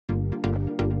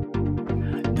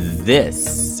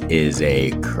This is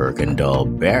a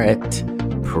Kirkendall Barrett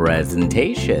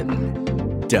presentation,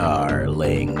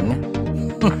 darling.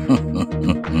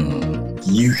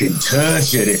 You can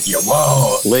touch it if you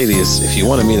want. Ladies, if you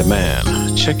want to meet a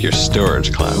man, check your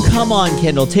storage closet. Come on,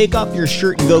 Kendall. Take off your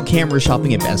shirt and go camera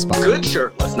shopping at Best Buy. Good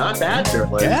shirtless, not bad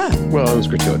shirtless. Yeah. Well, it was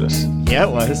gratuitous. Yeah,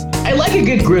 it was. I like a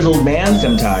good grizzled man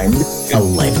sometimes. A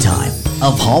lifetime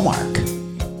of Hallmark.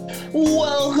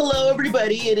 Well, hello,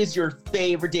 everybody. It is your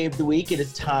favorite day of the week. It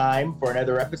is time for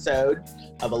another episode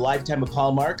of A Lifetime of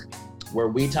Hallmark, where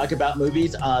we talk about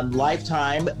movies on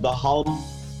Lifetime, the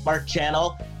Hallmark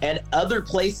Channel, and other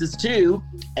places too,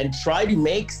 and try to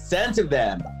make sense of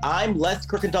them. I'm Les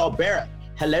Kirkendall Barrett.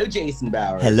 Hello, Jason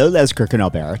Bowers. Hello, Les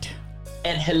Kirkendall Barrett.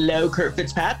 And hello, Kurt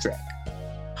Fitzpatrick.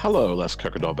 Hello, Les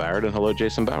Kirkendall Barrett, and hello,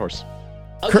 Jason Bowers.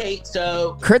 Okay,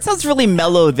 so Kurt sounds really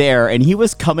mellow there, and he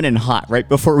was coming in hot right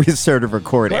before we started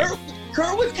recording.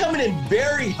 Kurt was coming in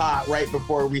very hot right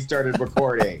before we started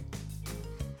recording.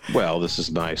 Well, this is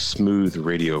my smooth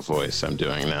radio voice I'm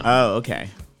doing now. Oh, okay.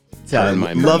 So, And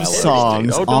my love mellow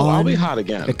songs state. Oh, no, on I'll be hot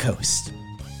again. the coast.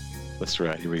 That's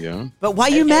right. Here we go. But why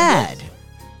you mad?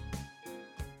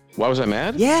 Why was I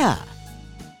mad? Yeah,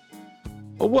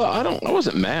 Oh, well, I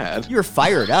wasn't mad. you were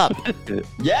fired up.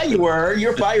 Yeah, you were.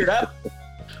 You're fired up.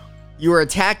 You were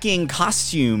attacking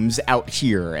costumes out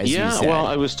here, as you said. Well,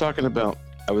 I was talking about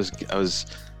I was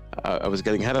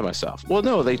getting ahead of myself. Well,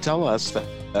 no, they tell us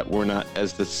that we're not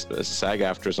as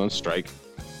SAG-AFTRA's on strike.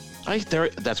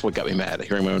 That's what got me mad.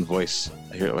 Hearing my own voice.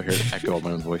 I hear the echo of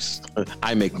my own voice.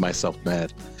 I make myself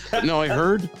mad. But no, I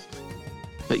heard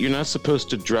that you're not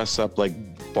supposed to dress up like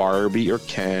Barbie or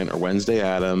Ken or Wednesday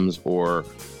Addams or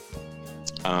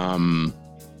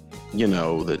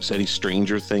there's any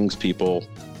Stranger Things people.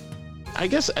 I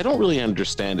guess I don't really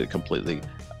understand it completely.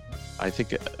 I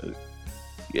think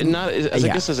I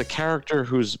guess as a character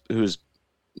who's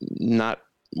not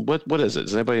what is it?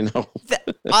 Does anybody know?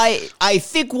 I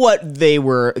think what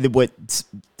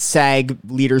SAG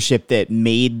leadership that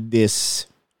made this,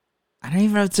 I don't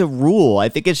even know if it's a rule. I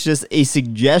think it's just a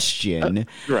suggestion.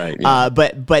 Right. Yeah.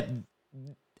 But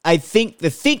I think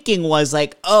the thinking was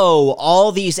like, oh,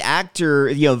 all these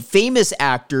famous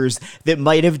actors that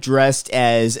might have dressed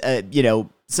as,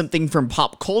 something from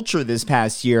pop culture this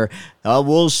past year,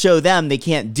 we'll show them they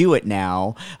can't do it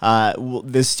now.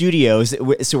 The studios,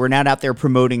 so we're not out there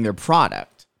promoting their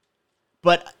product.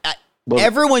 But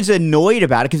everyone's annoyed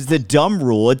about it because it's a dumb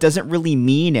rule. It doesn't really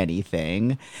mean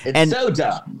anything. It's so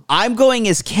dumb. I'm going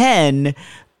as Ken,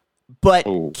 but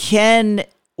Ken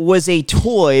was a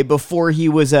toy before he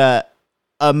was a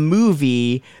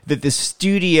movie that the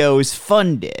studios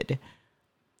funded.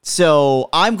 So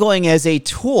I'm going as a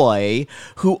toy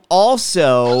who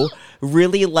also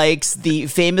really likes the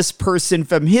famous person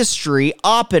from history,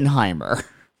 Oppenheimer.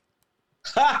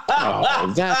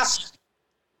 Oh,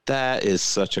 that is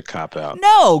such a cop-out.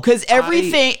 No, because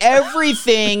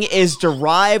everything is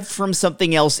derived from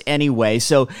something else anyway.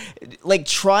 So, like,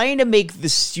 trying to make the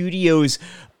studios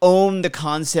own the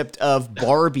concept of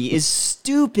Barbie is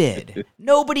stupid.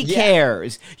 Nobody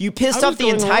cares. You pissed off the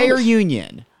entire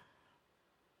union.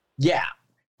 Yeah.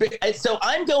 So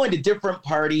I'm going to different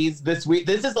parties this week.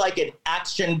 This is like an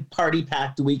action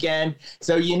party-packed weekend.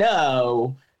 So,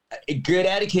 good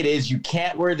etiquette is you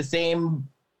can't wear the same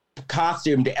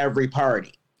costume to every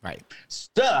party. Right.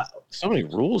 So many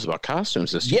rules about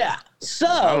costumes this year. Yeah. So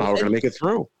I don't know how we're going to make it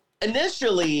through.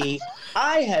 Initially,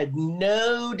 I had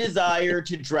no desire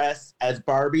to dress as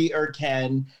Barbie or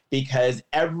Ken because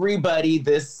everybody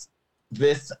this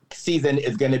season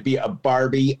is going to be a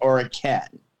Barbie or a Ken.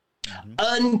 Mm-hmm.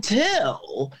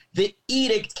 Until the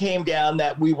edict came down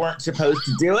that we weren't supposed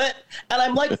to do it. And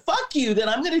I'm like, fuck you, then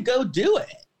I'm going to go do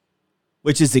it.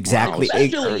 Which is exactly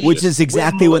Melissa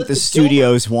what the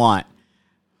studios want.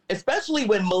 Especially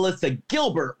when Melissa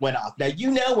Gilbert went off.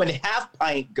 Now, when Half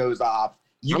Pint goes off,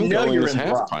 you're in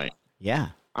Half Pint. Yeah.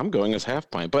 I'm going as Half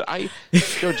Pint. But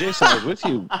Jason, I was with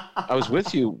you. I was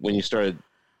with you when you started.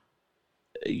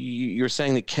 You're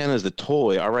saying that Ken is the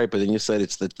toy, all right, but then you said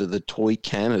it's the toy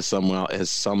Ken is somewhat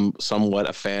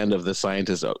a fan of the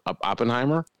scientist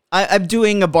Oppenheimer. I'm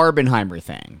doing a Barbenheimer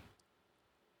thing.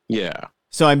 Yeah.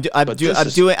 So I'm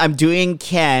doing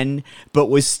Ken, but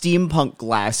with steampunk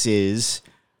glasses,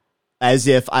 as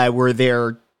if I were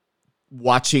there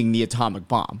watching the atomic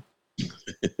bomb.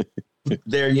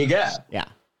 There you go. Yeah.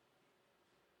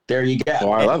 There you go.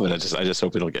 Well, I love it. I just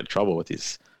hope we don't get in trouble with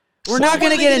these. We're not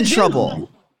going to get in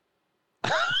trouble.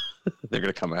 They're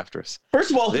going to come after us.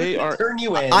 First of all, They they are- turn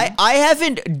you in. I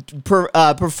haven't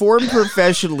performed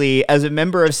professionally as a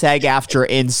member of SAG-AFTRA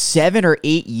in 7 or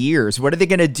 8 years. What are they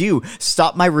going to do?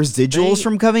 Stop my residuals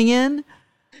from coming in?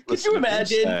 Could you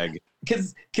imagine?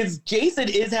 Because Jason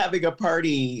is having a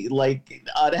party like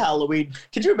on Halloween.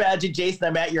 Could you imagine, Jason?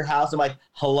 I'm at your house. I'm like,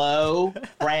 hello,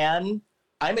 Fran.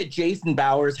 I'm at Jason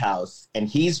Bauer's house, and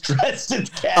he's dressed as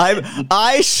Ken.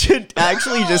 I should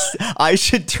actually I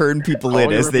should turn people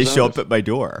in as they show up at my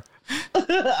door.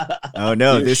 Oh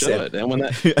no! You this should. And when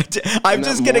that, I'm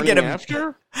just gonna get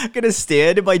after. I'm gonna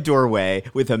stand in my doorway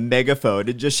with a megaphone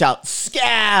and just shout,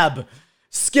 "Scab,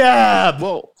 scab!"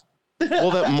 Well,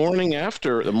 that morning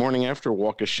after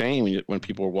walk of shame, when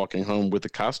people are walking home with the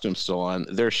costume still on,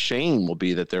 their shame will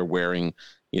be that they're wearing,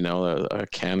 a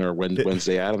Ken or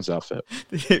Wednesday Addams outfit.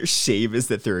 Their shame is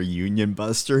that they're a union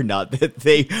buster, not that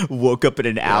they woke up in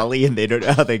an alley and they don't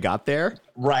know how they got there.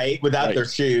 Right, without their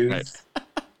shoes. Right.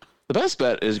 The best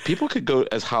bet is people could go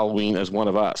as Halloween as one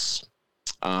of us,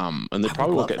 and they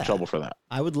probably won't get in trouble for that.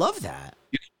 I would love that.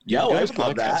 I would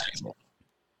love that.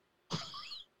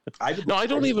 I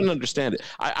don't even understand it.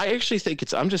 I actually think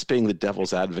I'm just being the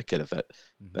devil's advocate of it.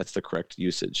 That's the correct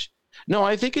usage. No,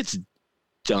 I think it's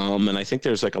dumb, and I think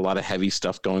there's like a lot of heavy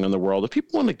stuff going on in the world. If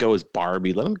people want to go as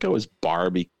Barbie, let them go as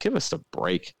Barbie. Give us a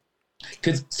break.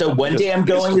 So one day I'm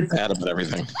going to bad about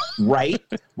everything. Right?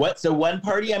 So one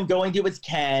party I'm going to is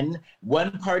Ken.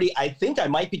 One party I think I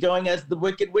might be going as the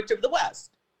Wicked Witch of the West.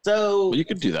 So you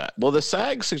could do that. Well, the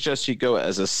SAG suggests you go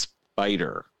as a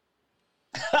spider.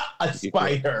 A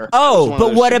spider. Oh,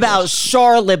 but what about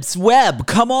Charlotte's Web?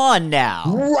 Come on now.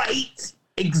 Right.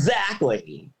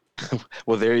 Exactly.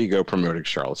 Well, there you go, promoting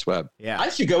Charlotte's Web. Yeah. I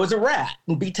should go as a rat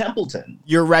and be Templeton.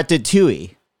 You're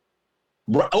Ratatouille.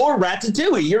 Or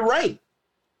Ratatouille. You're right.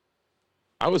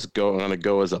 I was going to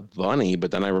go as a bunny,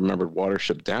 but then I remembered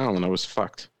Watership Down, and I was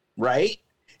fucked. Right?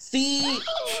 See,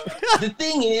 the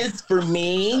thing is, for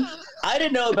me, I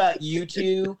don't know about you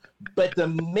two, but the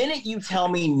minute you tell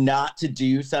me not to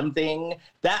do something,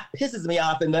 that pisses me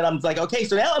off, and then I'm like, okay,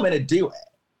 so now I'm going to do it.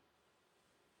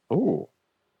 Oh.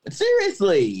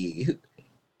 Seriously.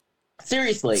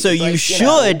 So you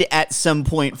should, at some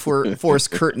point, force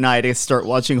Kurt and I to start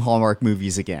watching Hallmark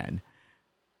movies again.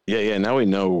 Yeah. Now we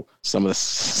know some of the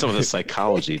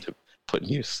psychology to put in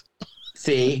use.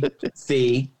 See,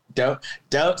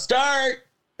 don't start.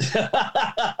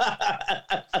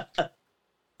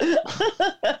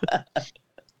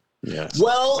 Yeah.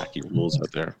 Well, wacky rules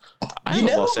out there. You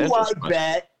know who I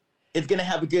bet is going to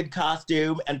have a good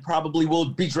costume and probably will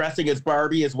be dressing as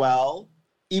Barbie as well,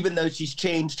 even though she's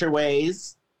changed her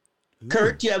ways. Ooh,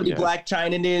 Kurt, do you have any Black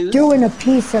China news? Doing a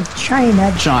piece of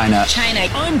China. China.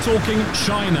 I'm talking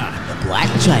China. The Black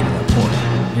China Report.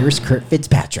 Here's Kurt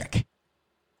Fitzpatrick.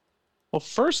 Well,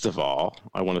 first of all,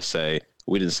 I want to say,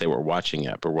 we didn't say we're watching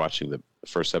yet, but we're watching the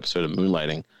first episode of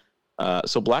Moonlighting.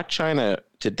 So Black China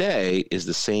today is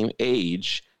the same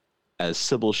age as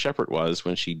Sybil Shepherd was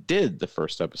when she did the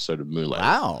first episode of Moonlighting.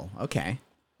 Wow, okay.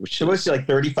 So was she like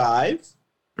 35?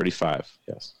 35,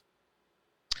 yes.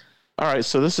 All right,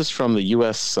 so this is from the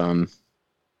U.S. Sun.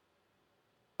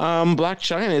 Black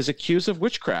China is accused of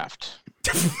witchcraft.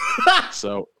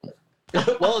 So,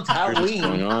 well, it's Halloween.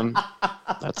 What's going on?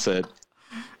 That's it.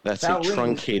 That's a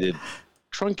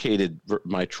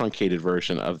truncated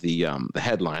version of the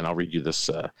headline. I'll read you this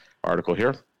article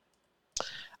here.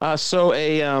 So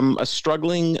a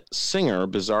struggling singer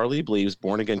bizarrely believes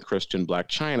born-again Christian Black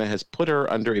China has put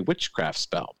her under a witchcraft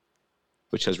spell,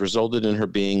 which has resulted in her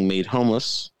being made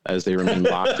homeless as they remain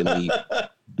locked in the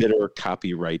bitter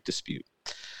copyright dispute.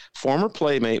 Former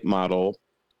Playmate model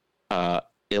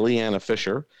Ileana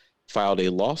Fisher filed a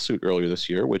lawsuit earlier this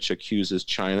year, which accuses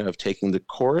China of taking the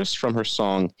chorus from her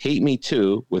song Hate Me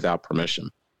Too without permission.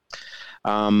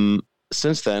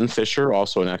 Since then, Fisher,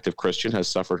 also an active Christian, has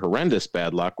suffered horrendous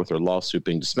bad luck with her lawsuit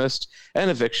being dismissed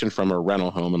and eviction from her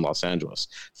rental home in Los Angeles.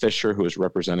 Fisher, who is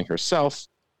representing herself,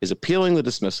 is appealing the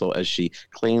dismissal as she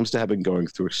claims to have been going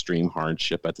through extreme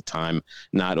hardship at the time.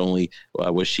 Not only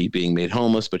was she being made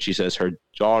homeless, but she says her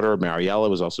daughter, Mariella,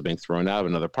 was also being thrown out of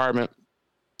another apartment.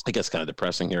 I guess kind of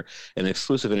depressing here. In an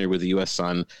exclusive interview with the U.S.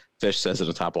 Sun, Fish says that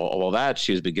on top of all that,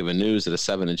 she has been given news that a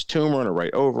 7-inch tumor in her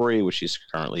right ovary, which she's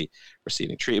currently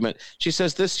receiving treatment. She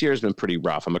says, this year has been pretty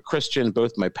rough. I'm a Christian.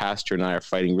 Both my pastor and I are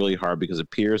fighting really hard because it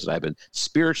appears that I've been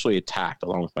spiritually attacked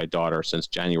along with my daughter since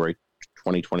January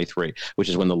 2023, which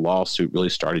is when the lawsuit really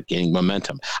started gaining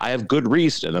momentum. I have good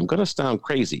reason, and I'm going to sound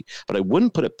crazy, but I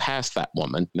wouldn't put it past that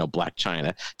woman, Black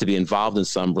China, to be involved in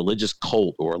some religious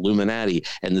cult or Illuminati,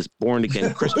 and this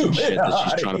born-again Christian shit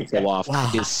that she's trying to pull off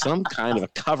is some kind of a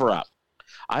cover-up.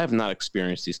 I have not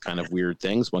experienced these kind of weird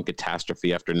things, one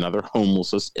catastrophe after another,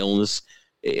 homelessness, illness.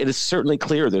 It is certainly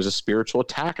clear there's a spiritual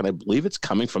attack, and I believe it's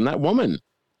coming from that woman,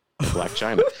 Black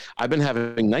China. I've been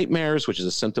having nightmares, which is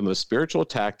a symptom of a spiritual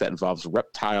attack that involves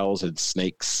reptiles and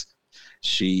snakes.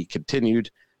 She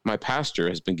continued, my pastor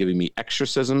has been giving me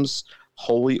exorcisms,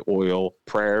 holy oil,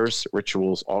 prayers,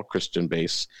 rituals, all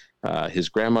Christian-based. His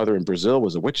grandmother in Brazil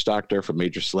was a witch doctor for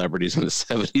major celebrities in the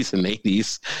 70s and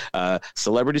 80s.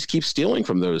 Celebrities keep stealing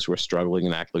from those who are struggling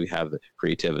and actually have the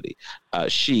creativity.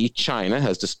 She, China,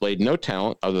 has displayed no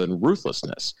talent other than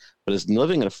ruthlessness, but is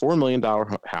living in a $4 million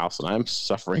house, and I'm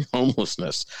suffering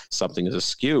homelessness. Something is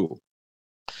askew.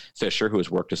 Fisher, who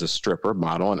has worked as a stripper,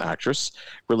 model, and actress,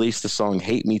 released the song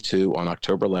Hate Me Too on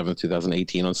October 11,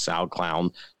 2018 on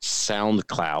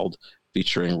SoundCloud,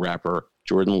 featuring rapper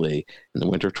Jordan Lee. In the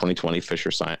winter of 2020,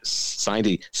 Fisher signed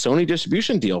a Sony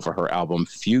distribution deal for her album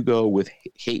Fugo with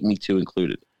Hate Me Too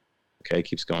included. Okay,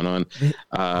 keeps going on.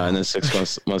 And then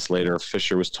 6 months later,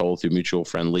 Fisher was told through mutual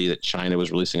friend Lee that China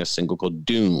was releasing a single called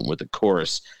Doom with the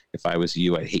chorus, If I Was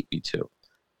You, I'd Hate Me Too.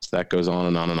 So that goes on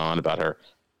and on and on about her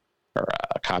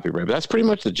copyright. But that's pretty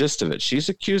much the gist of it. She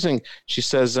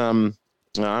says, I'm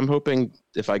hoping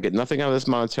if I get nothing out of this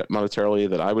monetarily,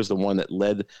 that I was the one that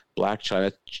led Black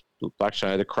China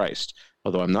to Christ.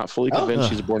 Although I'm not fully convinced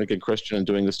she's a born-again Christian and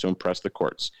doing this to impress the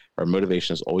courts. Our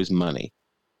motivation is always money.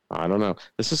 I don't know.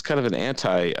 This is kind of an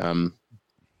anti-Black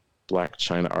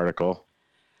China article.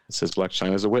 It says Black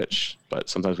China is a witch, but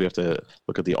sometimes we have to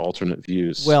look at the alternate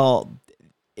views. Well,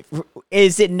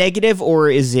 is it negative or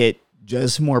is it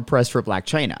just more press for Black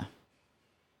China?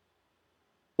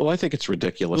 Well, I think it's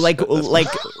ridiculous. Like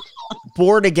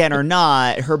born again or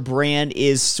not, her brand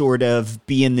is sort of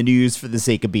be in the news for the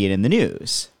sake of being in the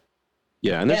news.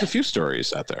 Yeah, and there's a few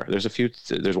stories out there. There's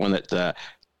one that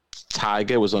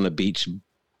Tyga was on a beach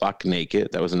buck naked.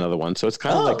 That was another one. So it's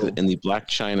kind of like in the Black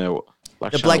China world.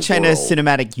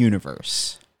 Cinematic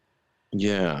Universe.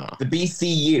 Yeah. The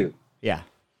BCU. Yeah.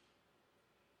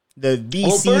 The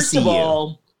BCCU.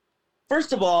 Well,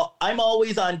 first of all, I'm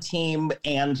always on team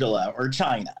Angela or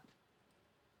China.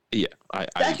 Yeah.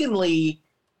 Secondly,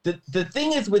 the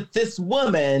thing is with this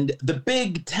woman, the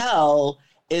big tell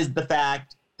is the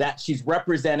fact that she's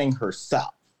representing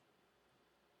herself.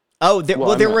 Oh, there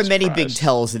were many big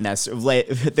tells in that.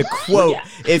 The quote,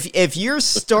 if you're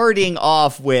starting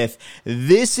off with,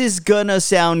 this is gonna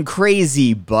sound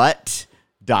crazy, but ...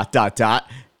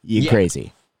 you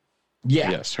crazy. Yeah.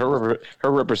 Yes, her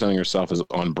representing herself is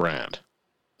on brand.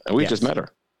 And we just met her.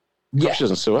 Yeah. She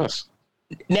doesn't sue us.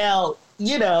 Now,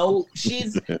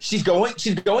 she's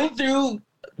going through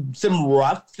some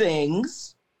rough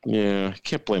things. Yeah,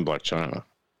 can't blame Black China.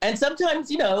 And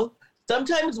sometimes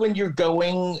when you're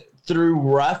going through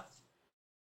rough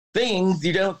things,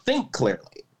 you don't think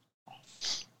clearly.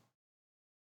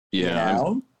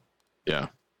 Yeah. Yeah.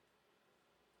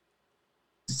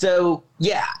 So,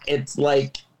 yeah, it's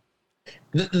like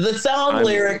the song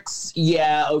lyrics,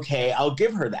 okay, I'll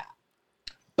give her that.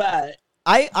 But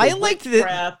I liked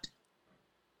that.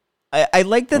 I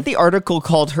like that the article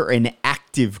called her an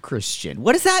active Christian.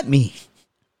 What does that mean?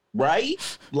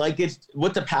 Right? Like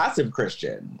what's a passive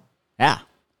Christian? Yeah.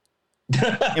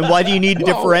 And why do you need to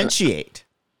differentiate?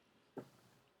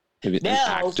 Maybe an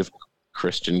active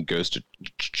Christian goes to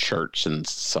church and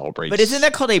celebrates. But isn't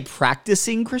that called a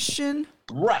practicing Christian?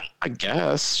 Right. I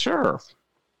guess, sure.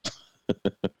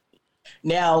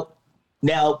 Now,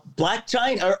 Black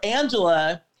China or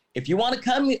Angela, if you want to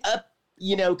come up,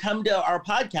 come to our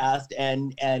podcast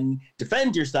and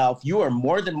defend yourself, you are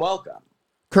more than welcome.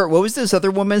 Kurt, what was this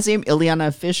other woman's name?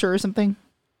 Ileana Fisher or something?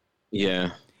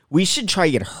 Yeah. We should try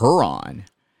to get her on.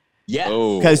 Yeah.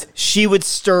 Because she would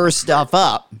stir stuff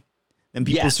up. And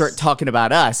people start talking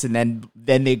about us, and then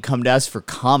they'd come to us for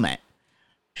comment.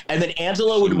 And then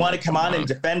Angela would want to come on and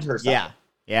defend herself.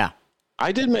 Yeah.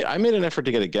 I made an effort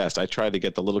to get a guest. I tried to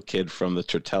get the little kid from the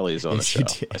Turtellis on the show.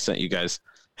 I sent you guys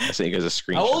a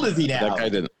screenshot. How old is he now? That guy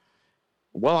didn't.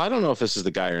 Well, I don't know if this is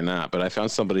the guy or not, but I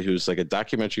found somebody who's like a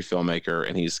documentary filmmaker,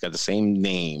 and he's got the same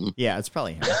name. Yeah, it's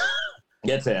probably him.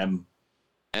 It's him.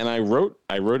 And I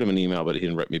wrote him an email, but he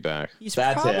didn't write me back. He's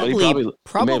That's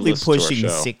probably pushing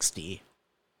 60.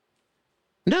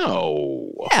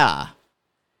 No. Yeah.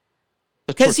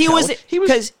 Because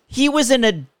he was an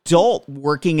adult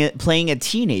playing a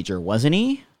teenager, wasn't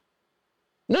he?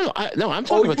 No, I'm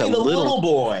talking about the little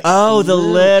boy. Oh, the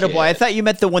little boy. I thought you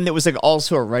meant the one that was like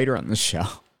also a writer on the show.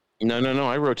 No.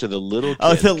 I wrote to the little kid.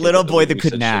 Oh, the little boy that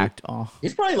couldn't act. Oh.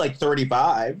 He's probably like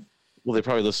 35. Well, he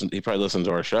probably listened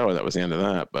to our show, and that was the end of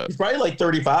that. But he's probably like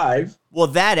 35. Well,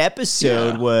 that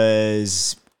episode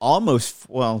was almost,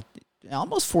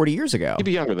 almost 40 years ago. He'd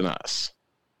be younger than us.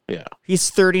 Yeah. He's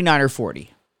 39 or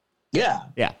 40. Yeah.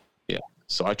 Yeah. Yeah.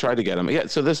 So I tried to get him. Yeah.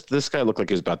 So this guy looked like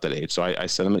he was about that age. So I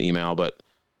sent him an email, but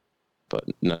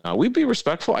no, we'd be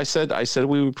respectful. I said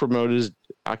we would promote his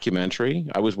documentary.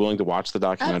 I was willing to watch the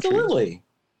documentary. Absolutely.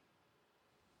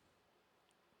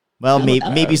 Well,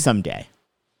 maybe someday.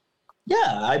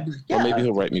 Yeah. Or maybe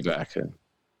he'll write me back. And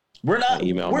we're not.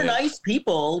 email We're me. nice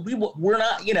people. We're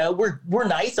not. You know, we're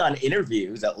nice on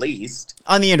interviews at least.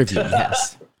 On the interview,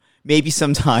 yes. Maybe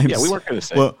sometimes. Yeah, we weren't going to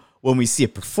say. Well, when we see a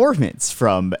performance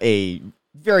from a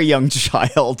very young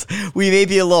child, we may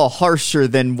be a little harsher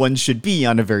than one should be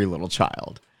on a very little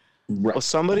child. Right. Well,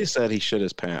 somebody said he shit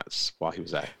his pants while he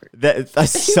was acting. That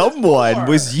someone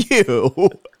was you.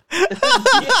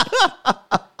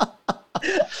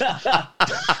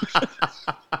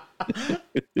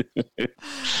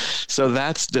 So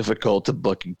that's difficult to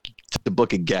book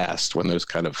a guest when those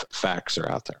kind of facts are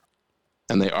out there,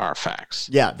 and they are facts.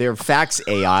 Yeah, they're facts.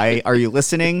 AI, are you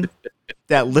listening?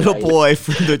 That little boy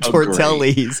from the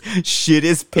Tortellis shit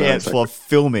his pants while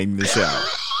filming the show.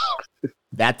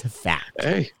 That's a fact.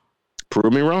 Hey,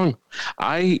 prove me wrong.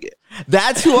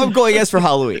 That's who I'm going as for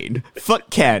Halloween. Fuck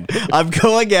Ken. I'm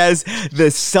going as the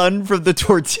son from the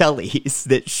Tortellis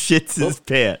that shits his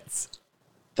pants.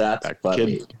 That's That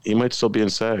funny. kid, he might still be in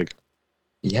SAG.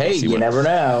 Hey, See you what- never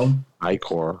know.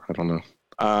 Icor, I don't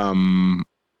know.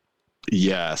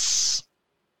 Yes.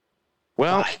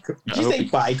 Well, Did you say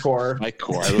Bicor?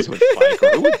 Icor. I listen with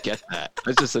Icor. Who would get that?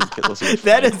 I just said listen with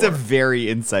That is a Icor. very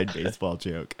inside baseball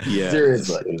joke. Yeah,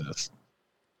 Seriously. it is.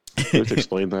 Let's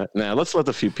explain that. Now, let's let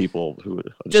the few people who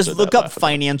Just understood look that up laugh at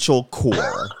financial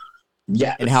core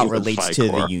Yeah. and how it Even relates to the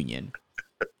FICOR. union.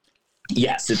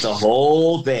 Yes, it's a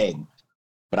whole thing.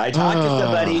 But I talked to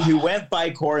somebody who went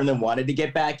Bicor and then wanted to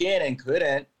get back in and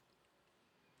couldn't.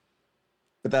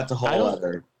 But that's a whole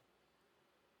other.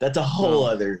 That's a whole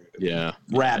other Yeah.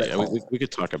 rabbit Yeah, hole. we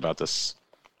could talk about this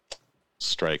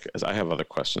strike, as I have other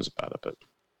questions about it, but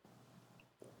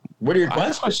What are your I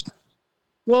have questions?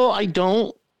 well, I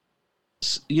don't.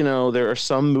 There are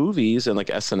some movies and like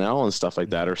SNL and stuff like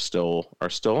that are still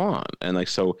on, and like,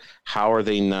 so how are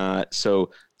they not?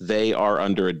 So they are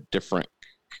under a different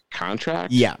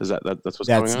contract. Yeah. Is that's what's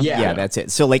That's going on? yeah, that's it.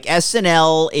 So like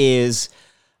SNL is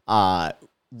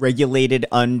regulated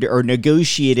under or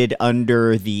negotiated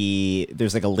under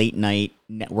there's like a late night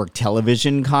network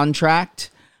television contract,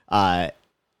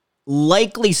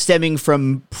 likely stemming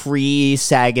from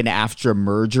pre-SAG and AFTRA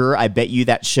merger. I bet you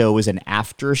that show was an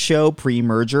after show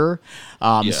pre-merger.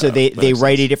 So they makes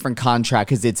write a sense. different contract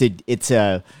because it's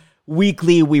a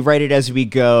weekly, we write it as we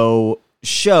go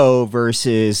show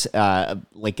versus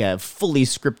like a fully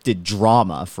scripted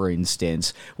drama, for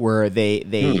instance, where they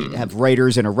have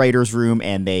writers in a writer's room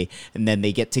and then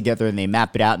they get together and they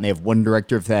map it out and they have one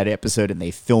director for that episode and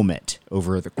they film it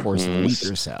over the course of a week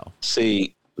or so.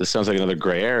 See, this sounds like another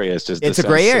gray area. It's a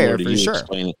gray area for sure.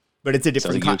 But it's a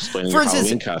different Explaining for your instance,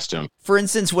 Halloween costume. For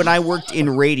instance, when I worked in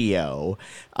radio,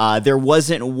 there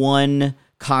wasn't one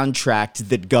contract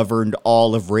that governed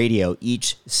all of radio.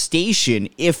 Each station,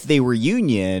 if they were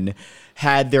union,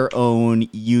 had their own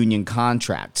union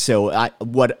contract. So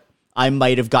what I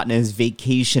might have gotten as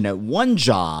vacation at one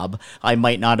job, I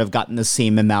might not have gotten the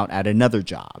same amount at another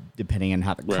job, depending on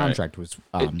how the contract was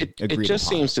agreed It just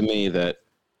upon. seems to me that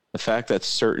the fact that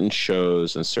certain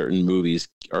shows and certain movies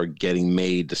are getting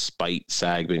made despite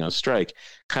SAG being on strike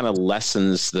kind of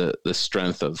lessens the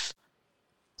strength of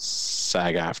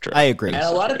SAG after. I agree. And a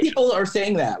lot of people are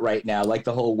saying that right now, like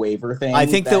the whole waiver thing. I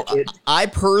think that I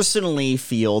personally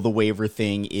feel the waiver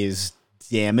thing is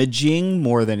damaging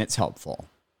more than it's helpful.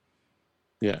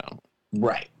 Yeah.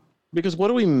 right. Because what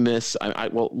do we miss?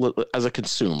 Well, as a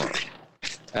consumer,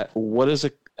 what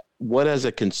as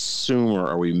a consumer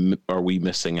are we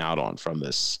missing out on from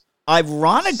this?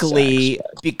 Ironically, SAG.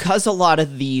 because a lot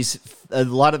of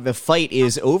the fight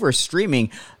is over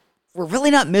streaming, we're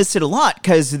really not missing a lot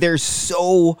because there's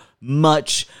so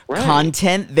much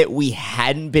content that we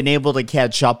hadn't been able to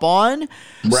catch up on.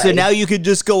 So Right. now you could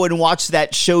just go and watch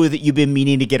that show that you've been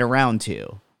meaning to get around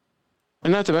to.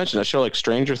 And not to mention a show like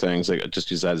Stranger Things, like just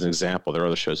use that as an example. There are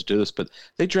other shows that do this, but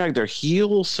they drag their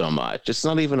heels so much. It's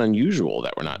not even unusual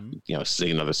that we're not,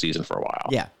 seeing another season for a while.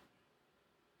 Yeah.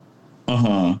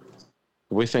 Uh-huh.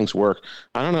 The way things work,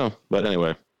 I don't know. But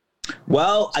anyway.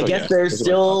 Well, I So, guess yeah, there's those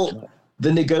are my thoughts on still that.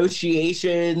 the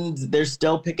negotiations. They're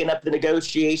still picking up the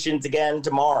negotiations again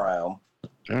tomorrow.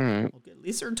 All right. At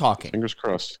least they're talking. Fingers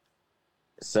crossed.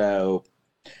 So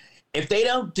if they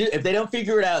don't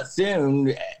figure it out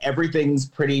soon, everything's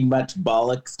pretty much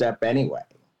bollocksed up anyway.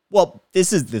 Well,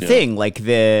 this is the thing. Like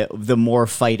the more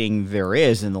fighting there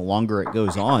is, and the longer it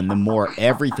goes on, the more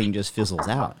everything just fizzles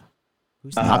out.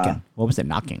 Who's knocking? What was it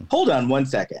knocking? Hold on 1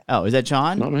 second. Oh, is that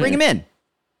John? Not me. Bring him in.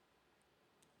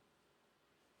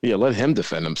 Yeah, let him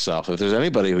defend himself. If there's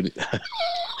anybody who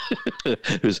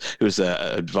who's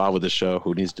involved with the show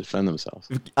who needs to defend themselves.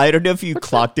 I don't know if you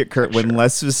clocked it, Kurt. When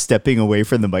Les was stepping away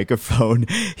from the microphone,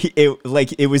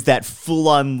 it was that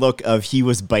full-on look of he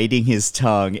was biting his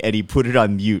tongue, and he put it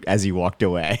on mute as he walked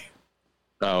away.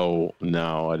 Oh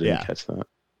no, I didn't catch that.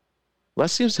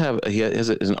 Les seems to have his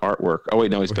an artwork. Oh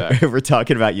wait, no, he's back. We're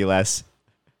talking about you, Les.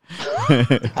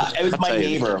 It was my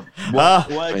neighbor. What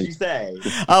did you say?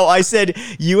 Oh, I said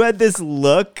you had this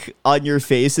look on your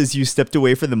face as you stepped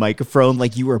away from the microphone,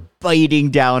 like you were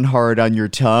biting down hard on your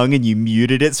tongue, and you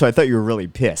muted it. So I thought you were really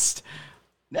pissed.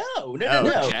 No.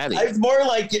 Catty. I was more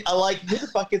like who the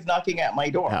fuck is knocking at my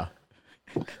door?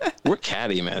 Oh. We're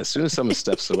catty, man. As soon as someone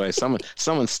steps away,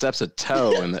 someone steps a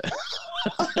toe and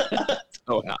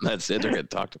oh, that's it. They're getting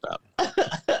talked about.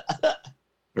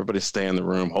 Everybody stay in the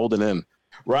room, hold it in.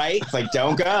 Right? It's like,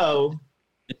 don't go.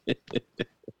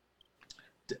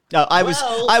 No, I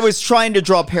was trying to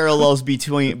draw parallels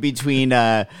between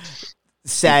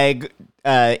SAG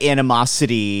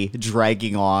animosity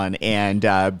dragging on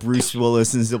and Bruce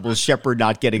Willis and Sybil Shepherd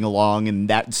not getting along, and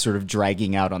that sort of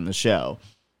dragging out on the show.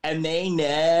 And they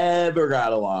never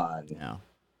got along. No.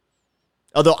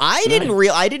 Although I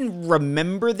didn't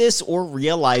remember this or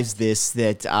realize this,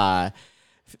 that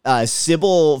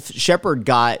Sybil Shepherd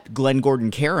got Glenn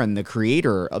Gordon Caron, the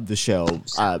creator of the show,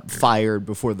 fired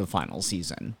before the final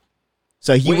season.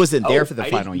 So he wasn't there for the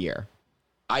final year.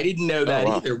 I didn't know that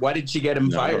either. Why did she get him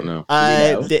fired? No.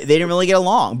 They didn't really get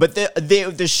along. But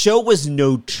the show was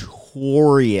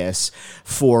notorious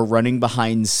for running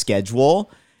behind schedule.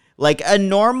 Like a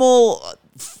normal,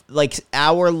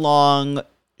 hour-long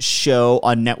show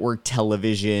on network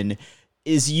television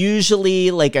is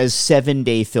usually like a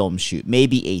 7-day film shoot,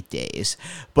 maybe 8 days.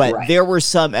 But there were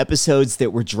some episodes that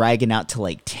were dragging out to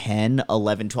like 10,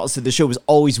 11, 12. So the show was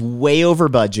always way over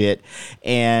budget,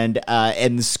 and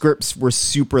the scripts were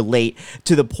super late,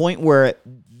 to the point where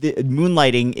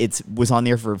Moonlighting, it was on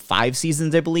there for 5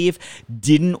 seasons, I believe,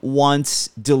 didn't once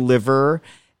deliver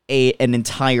an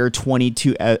entire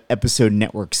 22 episode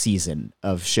network season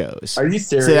of shows. Are you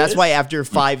serious? So that's why after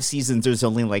 5 seasons, there's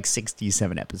only like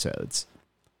 67 episodes.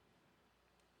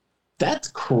 That's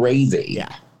crazy.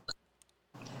 Yeah.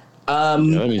 That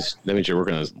means you're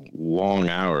working those long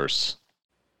hours.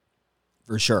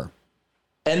 For sure.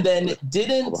 And then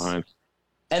didn't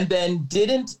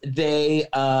they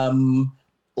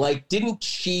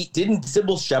didn't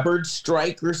Sybil Shepherd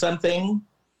strike or something?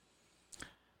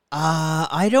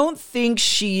 I don't think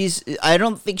she's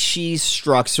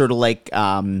struck, sort of like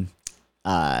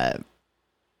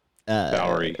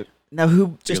Valerie. No,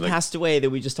 who just passed away that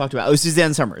we just talked about? Oh,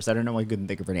 Suzanne Summers. I don't know why I couldn't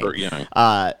think of her name. Burt Young.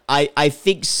 I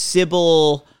think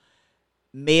Sybil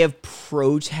may have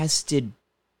protested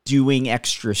doing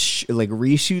extra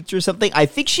reshoots or something. I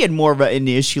think she had more of an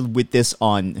issue with this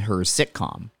on her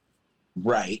sitcom.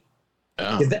 Right.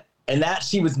 Oh. And that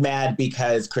she was mad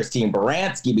because Christine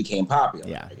Baranski became popular,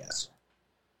 I guess.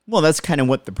 Well, that's kind of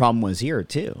what the problem was here,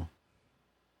 too.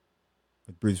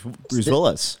 With Bruce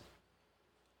Willis.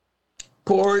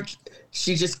 Poor,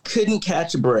 she just couldn't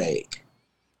catch a break.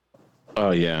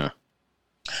 Oh, yeah.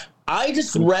 I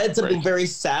just read something very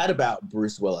sad about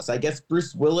Bruce Willis. I guess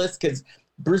Bruce Willis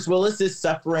is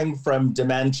suffering from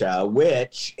dementia,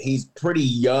 which he's pretty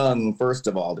young, first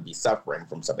of all, to be suffering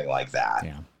from something like that.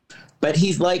 Yeah. But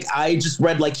he's like, I just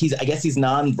read I guess he's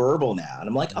nonverbal now. And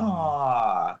I'm like,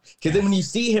 ah. Because then when you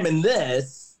see him in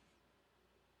this.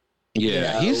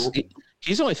 Yeah,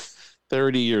 he's only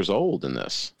 30 years old in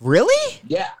this. Really?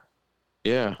 Yeah.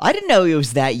 Yeah. I didn't know he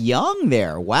was that young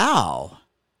there. Wow.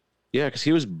 Yeah, because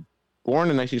he was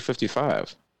born in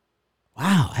 1955.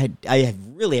 Wow. I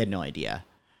really had no idea.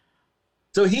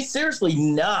 So he's seriously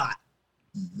not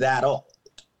that old.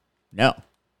 No.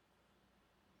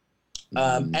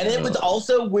 And it was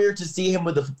also weird to see him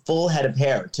with a full head of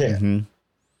hair too. Mm-hmm.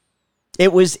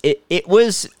 It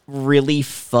was really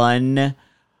fun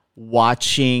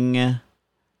watching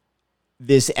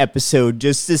this episode.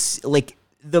 Just this, like,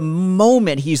 the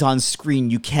moment he's on screen,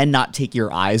 you cannot take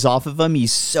your eyes off of him.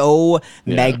 He's so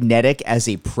magnetic as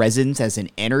a presence, as an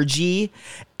energy,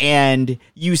 and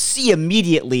you see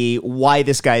immediately why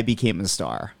this guy became a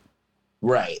star.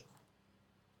 Right.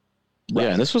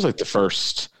 Yeah, and this was like the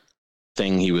first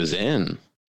thing he was in.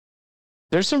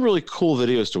 There's some really cool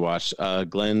videos to watch.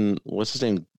 Glenn, what's his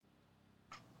name?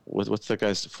 What's that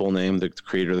guy's full name? The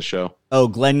creator of the show? Oh,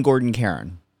 Glenn Gordon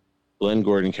Caron. Glenn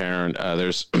Gordon Caron.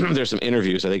 There's there's some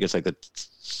interviews. I think it's like the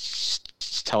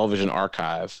television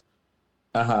archive,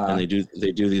 and they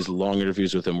do these long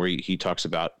interviews with him where he talks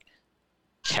about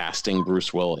casting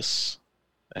Bruce Willis,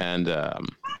 and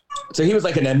so he was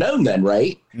like an unknown then,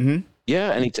 right? Mm-hmm.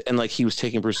 Yeah, and like he was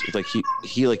taking Bruce, like he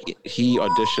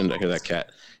auditioned. I hear that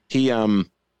cat. He auditioned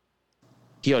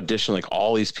like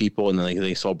all these people, and then like,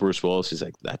 they saw Bruce Willis. He's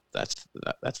like, that's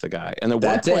the guy. And at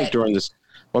one point during this,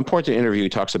 one point in the interview, he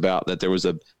talks about that there was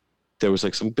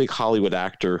like some big Hollywood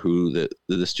actor who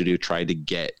the studio tried to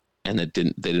get, and they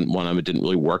didn't want him. It didn't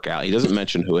really work out. He doesn't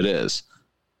mention who it is,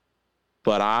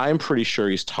 but I'm pretty sure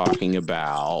he's talking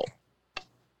about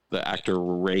the actor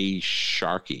Ray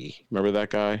Sharkey. Remember that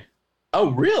guy?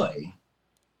 Oh, really?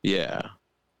 Yeah,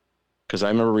 because I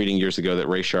remember reading years ago that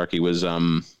Ray Sharkey was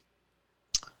am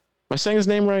I saying his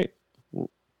name right?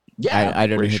 Yeah, I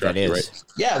don't Ray know who Sharkey, that is. right?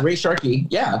 Yeah, Ray Sharkey.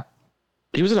 Yeah,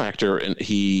 he was an actor, and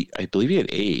I believe he had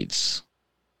AIDS.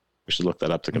 We should look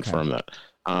that up to confirm that.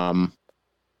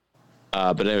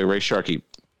 But anyway, Ray Sharkey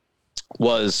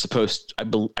was supposed. I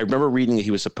remember reading that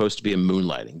he was supposed to be in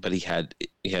Moonlighting, but he had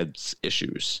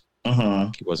issues.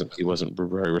 He wasn't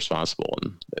very responsible,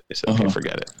 and they said, "Okay,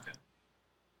 forget it."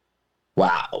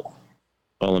 Wow.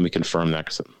 Well, let me confirm that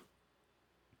because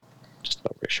just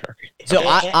about Ray Sharkey. So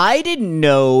I didn't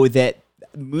know that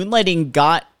Moonlighting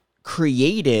got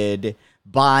created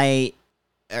by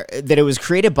that it was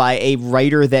created by a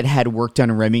writer that had worked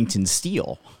on Remington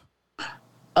Steele.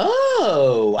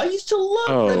 Oh, I used to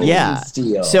love Remington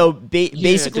Steele. So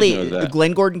basically,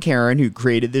 Glenn Gordon Caron, who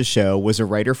created this show, was a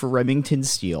writer for Remington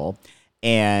Steele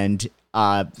and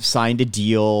signed a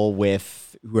deal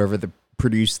with whoever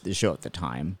produced the show at the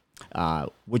time.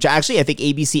 Which actually, I think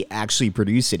ABC actually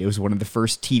produced it. It was one of the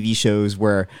first TV shows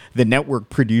where the network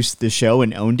produced the show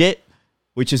and owned it,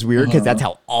 which is weird because that's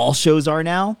how all shows are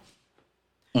now.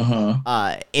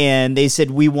 And they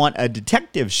said, we want a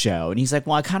detective show. And he's like,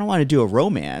 well, I kind of want to do a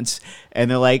romance. And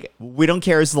they're like, we don't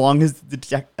care as long as the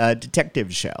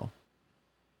detective show.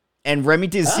 And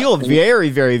Remington Steele, very,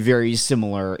 very, very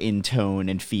similar in tone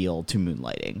and feel to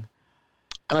Moonlighting.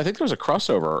 And I think there was a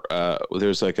crossover.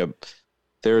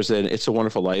 There's an It's a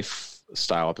Wonderful Life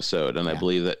style episode. And I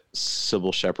believe that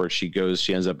Sybil Shepherd, she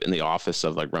ends up in the office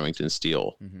of like Remington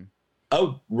Steele.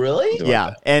 Oh, really?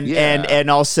 Yeah. And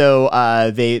also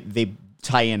they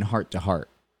tie in Heart to Heart.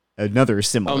 Another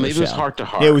similar maybe show. it was Heart to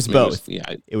Heart. It was both.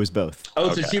 It was both.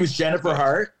 Oh, so she was Jennifer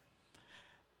Hart?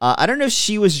 I don't know if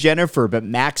she was Jennifer, but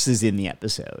Max is in the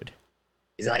episode.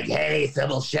 He's like, hey,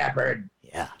 Sybil Shepherd.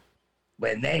 Yeah.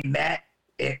 When they met,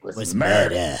 it was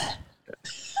murder.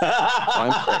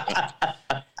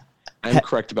 I'm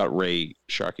correct about Ray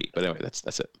Sharkey. But anyway,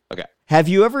 that's it. Okay. Have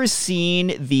you ever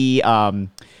seen the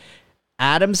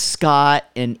Adam Scott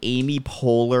and Amy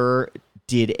Poehler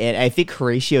and I think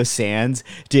Horatio Sands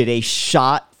did a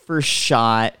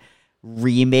shot-for-shot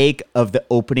remake of the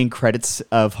opening credits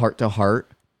of Heart to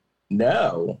Heart?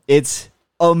 No. It's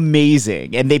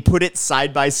amazing. And they put it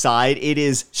side by side. It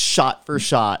is shot for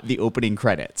shot the opening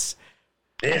credits.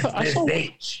 This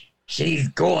H. She's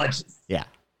gorgeous. Yeah.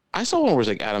 I saw one where it was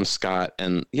like Adam Scott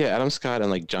and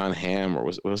like John Hamm, or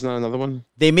wasn't that another one?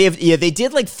 They may have, they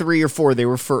did like 3 or 4. They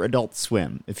were for Adult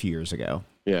Swim a few years ago.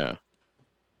 Yeah.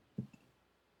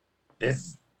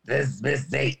 This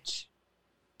Miss H.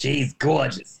 She's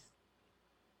gorgeous.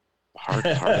 Heart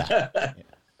to Heart. Yeah.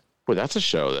 Boy, that's a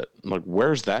show that, like,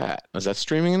 where's that? Is that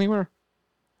streaming anywhere?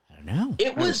 I don't know. It I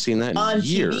haven't was seen that in on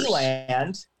years. TV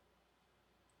Land.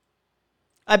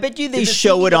 I bet you they Did the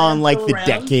show it TV on like still the around?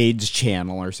 Decades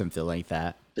channel or something like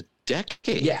that. The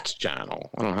Decades channel.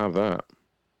 I don't have that.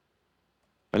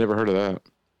 I never heard of that.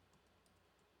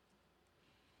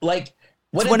 Like,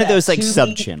 It's one of those like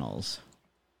sub channels.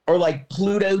 Or like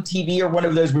Pluto TV, or one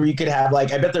of those where you could have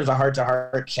like, I bet there's a Heart to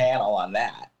Heart channel on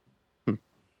that.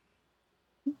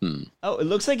 Oh, it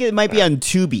looks like it might be on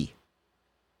Tubi.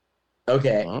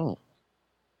 Okay. Oh.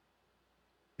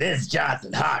 This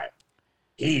Johnson Hart.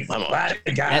 He's I'm a on lot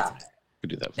of guy. Could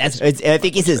do that. I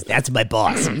think he says, that's my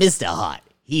boss, Mr. Hot.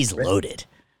 He's loaded.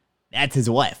 That's his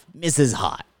wife, Mrs.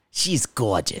 Hot. She's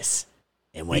gorgeous.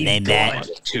 And when they met,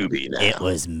 Tubi now. it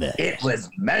was murder. It was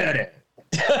murder.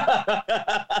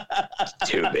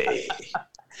 Tubi.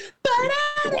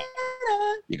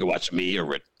 You can watch me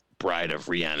or Bride of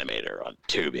Reanimator on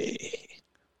Tubi.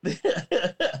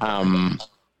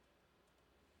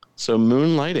 So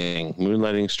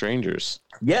Moonlighting Strangers.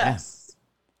 Yes.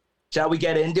 Shall we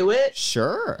get into it?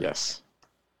 Sure. Yes.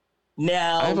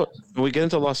 Now, When we get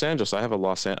into Los Angeles, I have a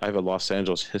Los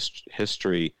Angeles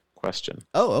history question.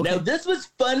 Oh, okay. now this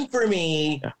was fun for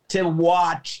me to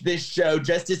watch this show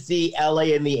just to see LA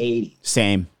in the 80s.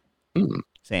 Same.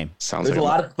 Same. Sounds It was like a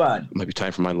lot of fun. Might be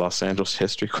time for my Los Angeles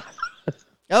history.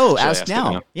 Oh, Should I ask ask it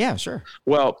now. now? Yeah, sure.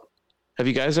 Well, have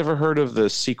you guys ever heard of the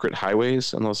secret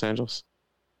highways in Los Angeles?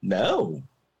 No.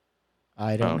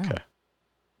 I don't know. Okay.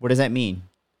 What does that mean?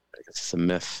 It's a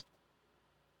myth.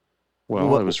 Well,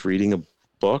 What- I was reading a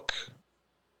book.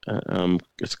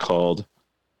 It's called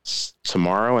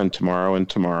Tomorrow and Tomorrow and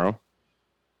Tomorrow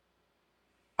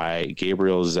by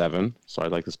Gabriel Zevin. So I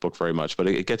like this book very much, but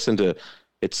it gets into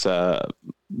it's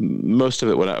most of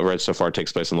it what I've read so far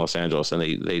takes place in Los Angeles, and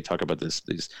they talk about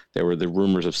there were the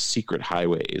rumors of secret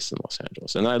highways in Los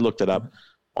Angeles, and I looked it up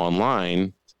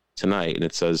online tonight, and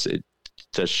it says it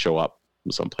does show up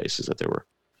in some places that there were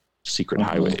secret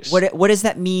highways. What does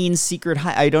that mean? Secret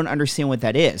high? I don't understand what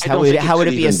that is. How would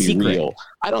it be a even secret? real.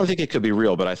 I don't think it could be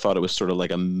real, but I thought it was sort of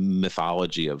like a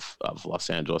mythology of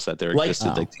Los Angeles, that there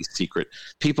existed like these secret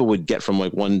people would get from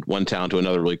like one town to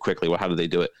another really quickly. Well, how did they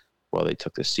do it? Well, they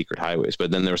took the secret highways,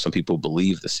 but then there were some people who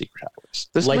believe the secret highways.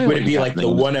 This Like, would it be like the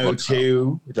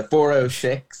 102, the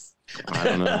 406? I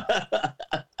don't know.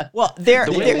 Well,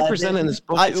 The way they present in this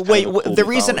book.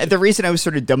 the reason I was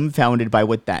sort of dumbfounded by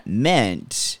what that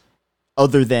meant,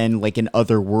 other than like an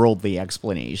otherworldly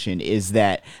explanation, is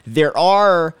that there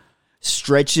are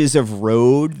stretches of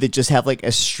road that just have like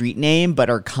a street name but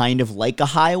are kind of like a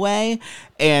highway,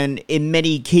 and in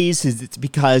many cases it's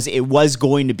because it was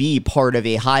going to be part of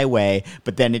a highway,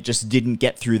 but then it just didn't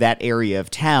get through that area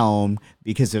of town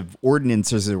because of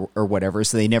ordinances or whatever,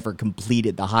 so they never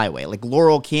completed the highway. Like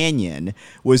Laurel Canyon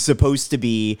was supposed to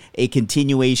be a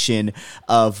continuation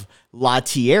of La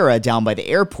Tierra down by the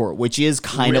airport, which is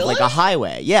kind of like a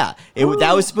highway. Yeah,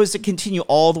 that was supposed to continue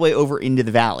all the way over into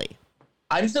the valley.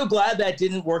 I'm so glad that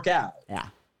didn't work out. Yeah.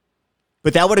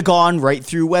 But that would have gone right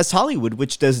through West Hollywood,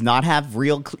 which does not have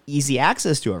real easy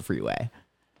access to a freeway.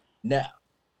 No.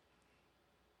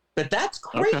 But that's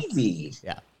crazy.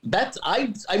 Yeah.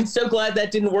 I'm so glad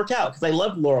that didn't work out, because I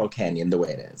love Laurel Canyon the way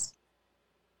it is.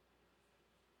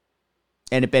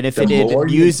 And it benefited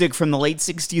music from the late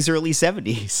 60s, early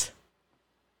 70s.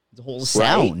 The whole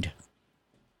sound. Right.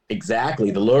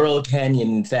 Exactly. The Laurel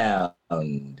Canyon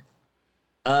sound.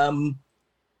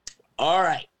 All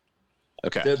right.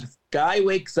 Okay. So this guy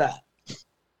wakes up,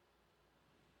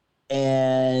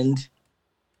 and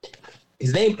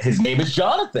his name is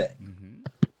Jonathan. Mm-hmm.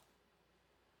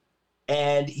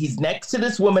 And he's next to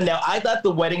this woman. Now, I thought the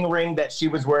wedding ring that she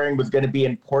was wearing was going to be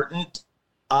important.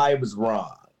 I was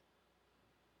wrong.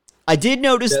 I did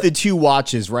notice the two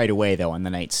watches right away, though, on the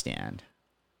nightstand.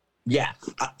 Yeah.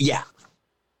 Yeah.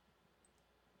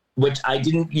 Which I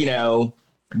didn't,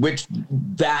 which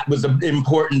that was an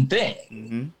important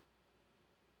thing.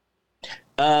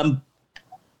 Mm-hmm.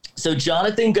 So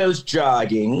Jonathan goes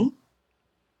jogging,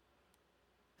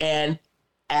 and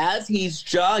as he's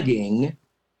jogging,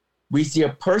 we see a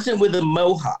person with a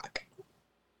mohawk,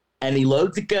 and he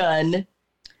loads a gun,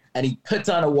 and he puts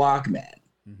on a Walkman.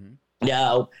 Mm-hmm.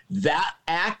 Now, that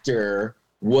actor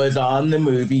was on the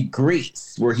movie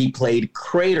Grease, where he played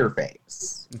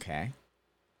Craterface. Okay.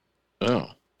 Oh.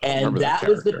 And that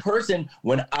was the person,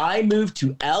 when I moved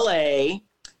to LA,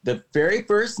 the very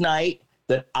first night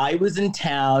that I was in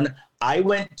town,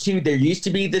 there used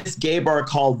to be this gay bar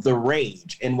called The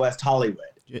Rage in West Hollywood.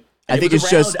 I think it's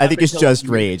just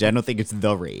Rage. I don't think it's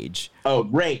The Rage. Oh,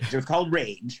 Rage. It was called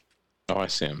Rage. Oh, I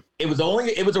see him. It was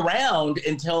around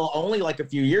until only like a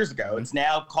few years ago. It's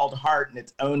now called Heart, and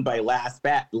it's owned by Lance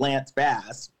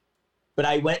Bass. But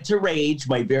I went to Rage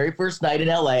my very first night in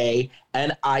LA,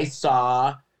 and I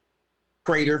saw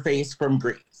Craterface from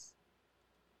Grease.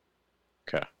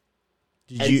 Okay.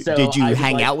 Did you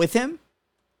hang out with him?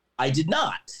 I did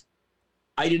not.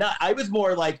 I was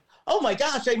more like, oh my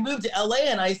gosh, I moved to LA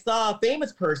and I saw a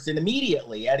famous person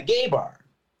immediately at a gay bar.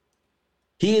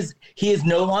 He is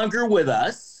no longer with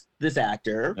us, this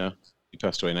actor. Yeah. He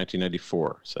passed away in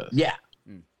 1994, says. Yeah.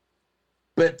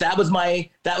 But that was my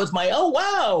oh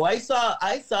wow, I saw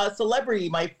a celebrity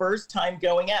my first time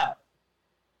going out.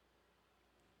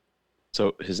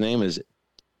 So his name is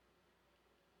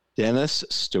Dennis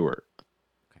Stewart.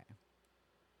 Okay.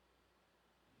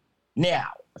 Now,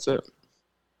 That's it.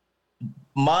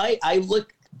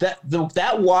 that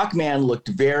Walkman looked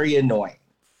very annoying.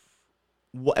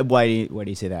 Why do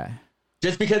you say that?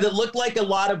 Just because it looked like a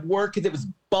lot of work, because it was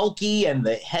bulky and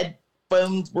the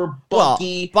headphones were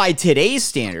bulky. Well, by today's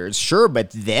standards, sure,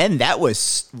 but then that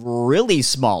was really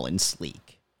small and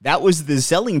sleek. That was the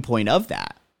selling point of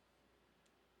that.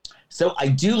 So I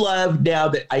do love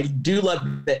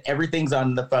that everything's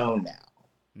on the phone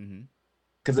now.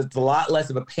 Because it's a lot less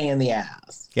of a pain in the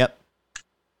ass. Yep.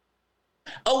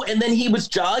 Oh, and then he was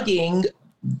jogging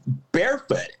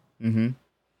barefoot. Mm-hmm.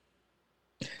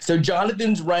 So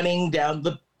Jonathan's running down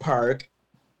the park,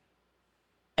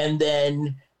 and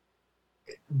then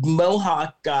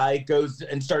Mohawk guy goes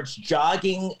and starts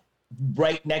jogging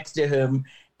right next to him,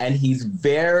 and he's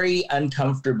very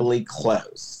uncomfortably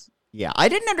close. Yeah, I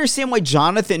didn't understand why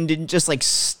Jonathan didn't just like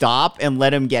stop and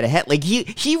let him get ahead. Like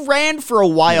he ran for a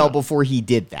while before he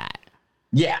did that.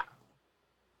 Yeah.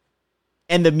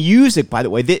 And the music, by the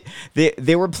way,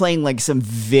 they were playing like some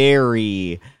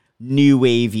very new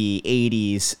wavy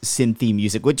 80s synthy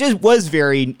music, which was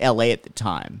very LA at the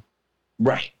time.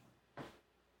 Right.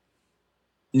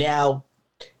 Now,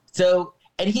 so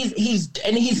and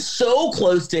he's so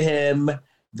close to him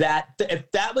that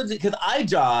if that was because I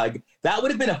jog, that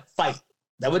would have been a fight.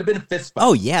 That would have been a fist fight.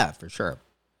 Oh yeah, for sure.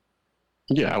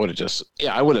 Yeah, I would have just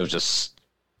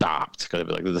stopped. Could have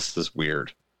been like, this is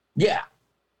weird. Yeah.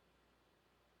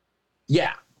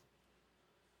 Yeah.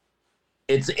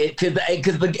 It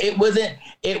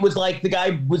was like the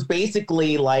guy was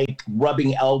basically like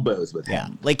rubbing elbows with him. Yeah.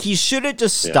 Like he should have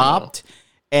just stopped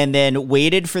and then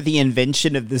waited for the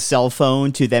invention of the cell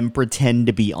phone to then pretend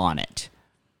to be on it.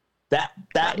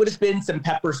 That would have been some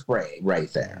pepper spray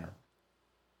right there.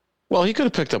 Well, he could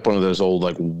have picked up one of those old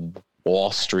like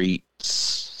Wall Street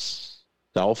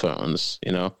cell phones,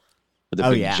 with the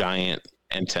big giant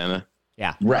antenna.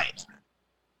 Yeah. Right.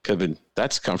 Could have been.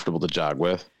 That's comfortable to jog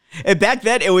with. And back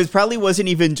then, it wasn't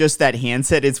even just that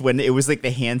handset. It's when it was like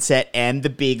the handset and the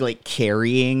big like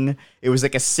carrying. It was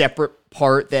like a separate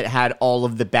part that had all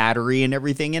of the battery and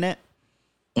everything in it.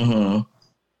 Mm-hmm.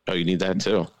 Oh, you need that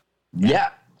too.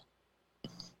 Yeah.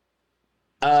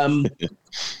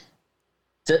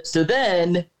 So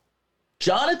then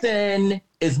Jonathan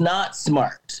is not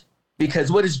smart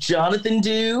because what does Jonathan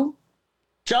do?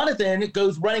 Jonathan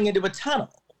goes running into a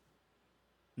tunnel.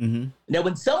 Mm-hmm. Now,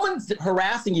 when someone's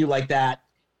harassing you like that,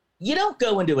 you don't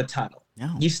go into a tunnel.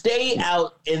 No. You stay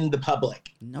out in the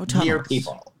public, No tunnels. near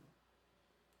people.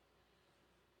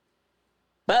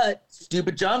 But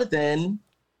stupid Jonathan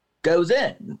goes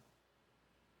in.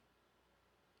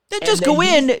 Then just go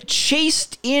in,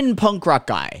 chased in punk rock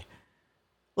guy.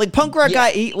 Like punk rock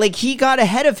guy, he got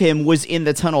ahead of him, was in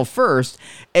the tunnel first,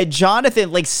 and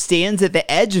Jonathan like stands at the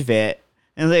edge of it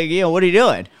and like, what are you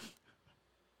doing?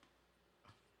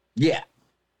 Yeah.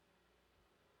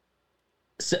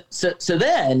 So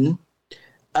then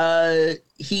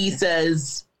he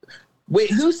says,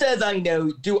 wait, who says I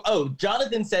know?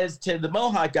 Jonathan says to the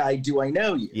Mohawk guy, do I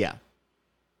know you? Yeah.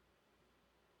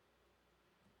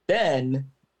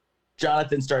 Then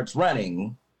Jonathan starts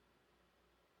running.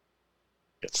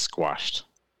 Gets squashed.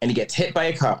 And he gets hit by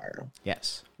a car.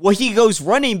 Yes. Well, he goes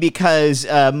running because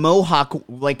Mohawk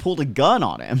like pulled a gun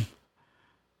on him.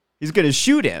 He's going to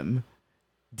shoot him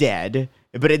dead,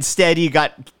 but instead he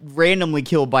got randomly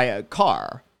killed by a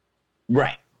car.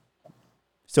 Right.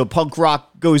 So punk rock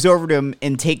goes over to him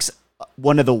and takes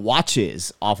one of the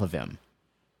watches off of him.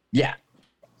 Yeah.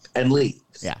 And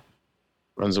leaves. Yeah.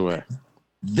 Runs away.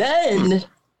 Then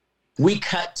we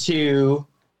cut to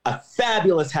a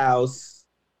fabulous house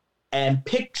and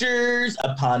pictures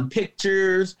upon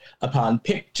pictures upon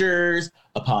pictures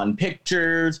upon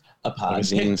pictures upon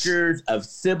Magazines. pictures of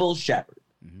Sybil Shepherd.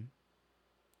 Mm-hmm.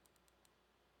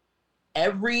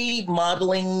 Every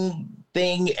modeling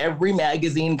thing, every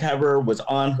magazine cover was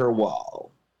on her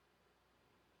wall.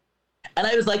 And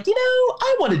I was like,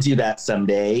 I want to do that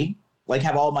someday. Like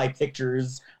have all my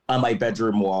pictures on my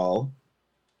bedroom wall.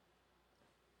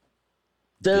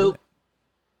 So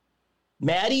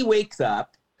Maddie wakes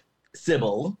up,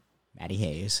 Sybil. Maddie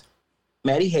Hayes.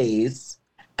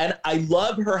 And I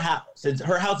love her house.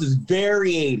 Her house is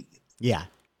very 80s. Yeah.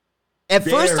 At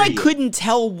first, I couldn't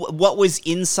tell what was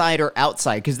inside or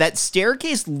outside because that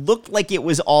staircase looked like it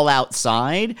was all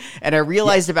outside. And I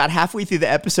realized about halfway through the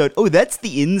episode, that's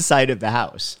the inside of the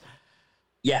house.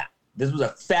 Yeah. This was a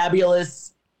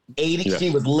fabulous 80s. Yeah. She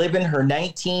was living her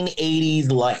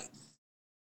 1980s life.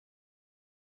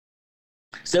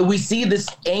 So we see this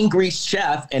angry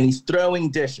chef and he's throwing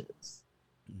dishes.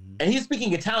 Mm-hmm. And he's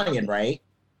speaking Italian, right?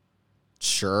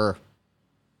 Sure.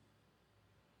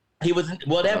 He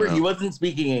wasn't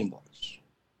speaking English.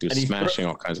 He's smashing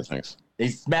all kinds of things.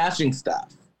 He's smashing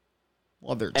stuff.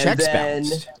 Well, their checks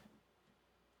bounced.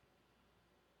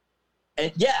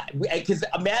 And yeah, because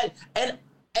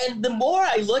and the more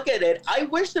I look at it, I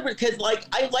wish there were, because like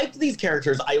I liked these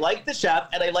characters. I liked the chef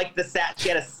and I liked she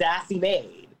had a sassy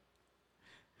maid.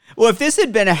 Well, if this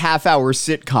had been a half-hour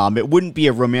sitcom, it wouldn't be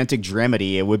a romantic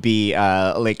dramedy. It would be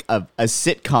like a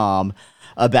sitcom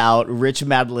about rich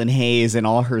Madeline Hayes and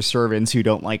all her servants who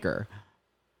don't like her.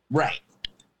 Right.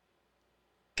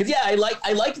 Because I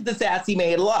liked the sassy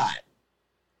maid a lot.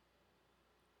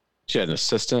 She had an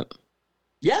assistant.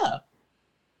 Yeah.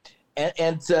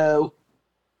 And so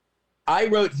I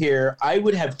wrote here, I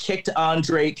would have kicked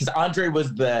Andre, because Andre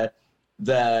was the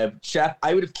chef.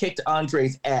 I would have kicked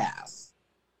Andre's ass.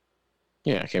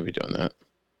 Yeah, I can't be doing that.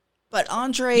 But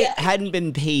Andre hadn't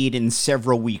been paid in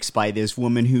several weeks by this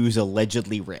woman who's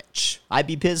allegedly rich. I'd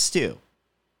be pissed too.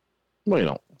 Well, you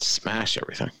don't smash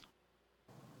everything.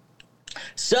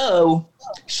 So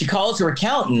she calls her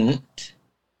accountant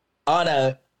on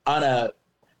a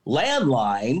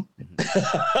landline.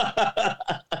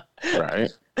 Right.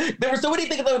 There were so many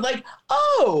things that was like,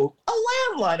 oh, a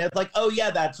landline. I was like, oh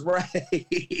yeah, that's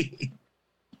right.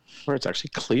 Where it's actually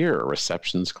clear,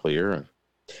 reception's clear.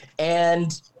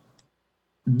 And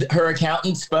her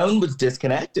accountant's phone was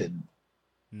disconnected.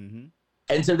 Mm-hmm.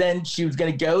 And so then she was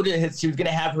going to go to she was going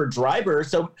to have her driver.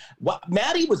 So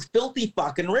Maddie was filthy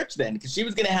fucking rich then, because she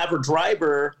was going to have her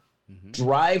driver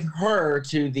drive her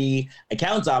to the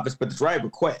accountant's office, but the driver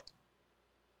quit.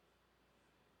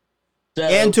 So,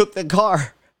 And took the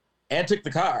car.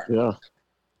 Yeah.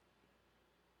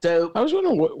 So I was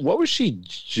wondering, what was she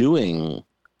doing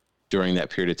during that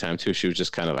period of time, too? She was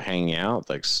just kind of hanging out,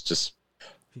 like just...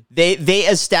 They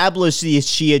established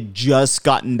she had just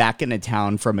gotten back into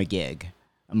town from a gig,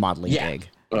 a modeling gig.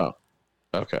 Oh,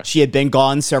 okay. She had been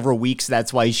gone several weeks.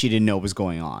 That's why she didn't know what was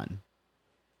going on.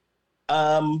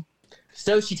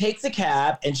 So she takes a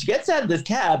cab, and she gets out of this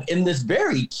cab in this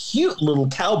very cute little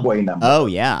cowboy number. Oh,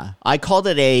 yeah. I called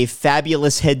it a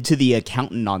fabulous head to the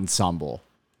accountant ensemble.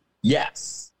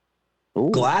 Yes.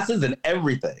 Ooh. Glasses and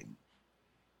everything.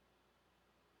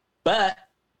 But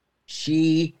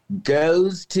she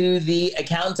goes to the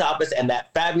accountant's office, and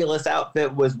that fabulous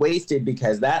outfit was wasted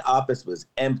because that office was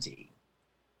empty.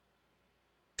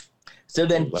 So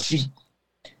then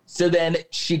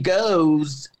she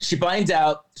goes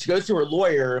to her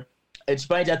lawyer, and she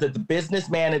finds out that the business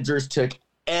managers took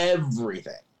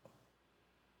everything.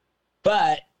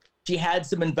 But she had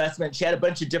some investment. She had a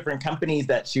bunch of different companies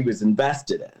that she was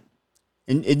invested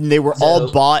in. And they were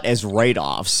all bought as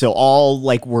write-offs. So all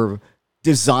were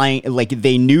designed,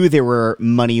 they knew they were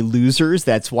money losers.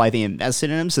 That's why they invested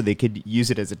in them, so they could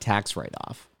use it as a tax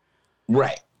write-off.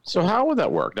 Right. So how would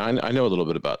that work? Now, I know a little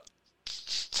bit about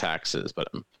taxes, but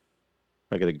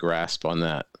I get a grasp on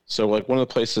that. So one of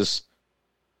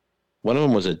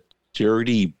them was a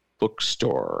dirty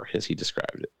bookstore, as he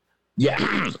described it.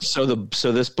 Yeah. So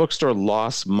this bookstore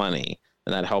lost money,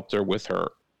 and that helped her with her.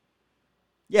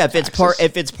 Yeah, if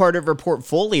it's part of her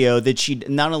portfolio that she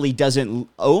not only doesn't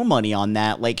owe money on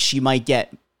that, she might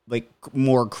get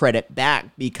more credit back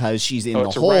because she's in the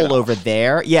hole over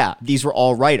there. Yeah, these were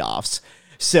all write-offs.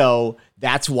 So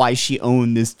that's why she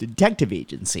owned this detective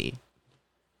agency.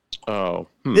 Oh,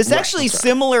 It's actually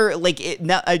similar.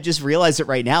 Now I just realized it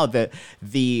right now that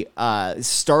the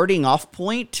starting off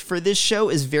point for this show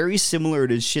is very similar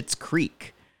to Schitt's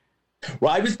Creek.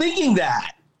 Well, I was thinking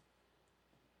that.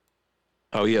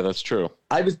 Oh yeah, that's true.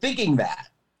 I was thinking that.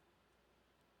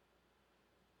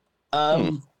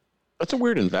 That's a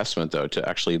weird investment, though, to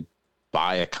actually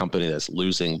buy a company that's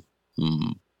losing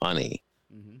money.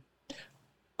 Mm-hmm.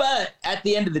 But at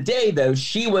the end of the day, though,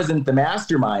 she wasn't the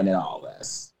mastermind in all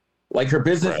this. Her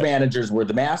business managers were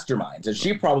the masterminds. And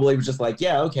she probably was just like,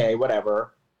 yeah, okay,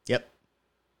 whatever. Yep.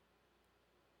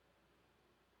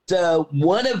 So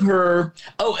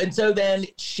and so then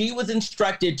she was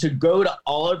instructed to go to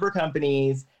all of her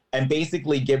companies and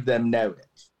basically give them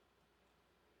notice.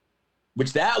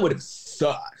 Which that would have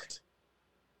sucked.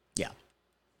 Yeah.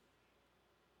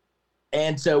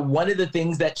 And so one of the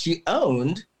things that she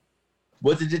owned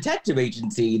was a detective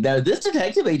agency. Now, this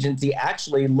detective agency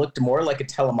actually looked more like a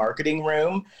telemarketing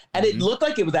room, and it looked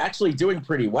like it was actually doing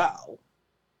pretty well.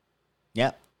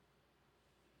 Yep.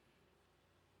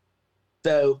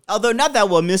 So, although not that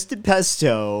well, Mr.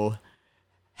 Pesto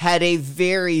had a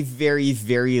very, very,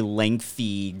 very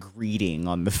lengthy greeting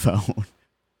on the phone.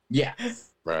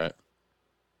 yes. Right.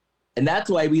 And that's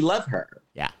why we love her.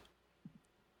 Yeah.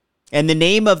 And the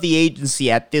name of the agency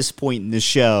at this point in the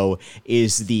show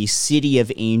is the City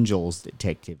of Angels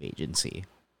Detective Agency.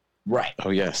 Right.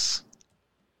 Oh, yes.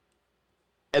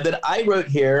 And then I wrote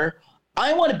here,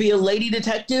 I want to be a lady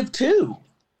detective too.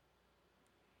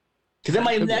 Because in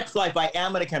my next life, I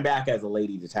am going to come back as a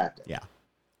lady detective. Yeah.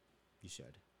 You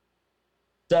should.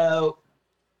 So,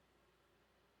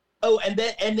 and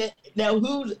then now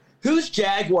whose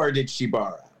Jaguar did she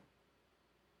borrow?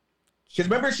 Because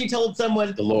remember she told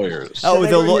someone... The lawyers. Oh,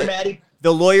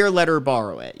 the lawyer let her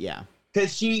borrow it, yeah.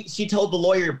 Because she told the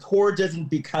lawyer, poor doesn't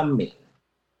become me.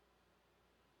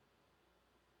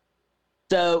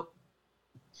 So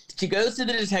she goes to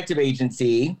the detective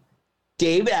agency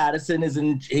Dave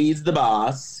Addison he's the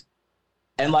boss.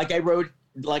 And like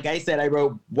I said, I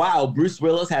wrote, wow, Bruce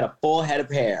Willis had a full head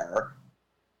of hair.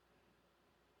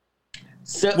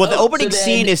 So, well, the opening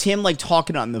scene is him like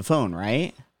talking on the phone,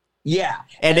 right? Yeah.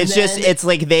 And it's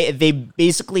like they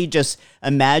basically just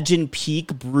imagine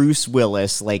peak Bruce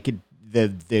Willis, like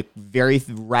the very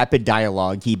rapid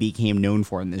dialogue he became known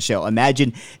for in the show.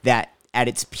 Imagine that at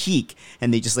its peak,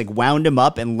 and they just like wound him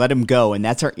up and let him go, and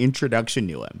that's our introduction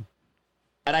to him.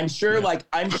 And I'm sure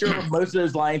most of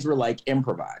those lines were like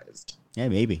improvised. Yeah,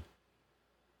 maybe.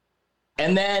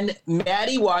 And then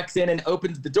Maddie walks in and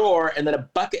opens the door, and then a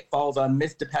bucket falls on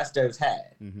Miss DePesto's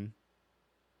head. Mm-hmm.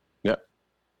 Yep.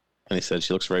 And he said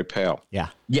she looks very pale. Yeah.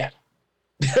 Yeah.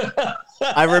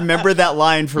 I remember that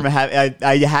line from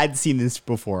I had seen this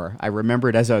before. I remember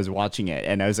it as I was watching it,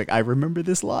 and I was like, I remember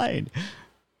this line.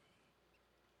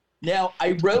 Now,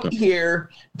 I wrote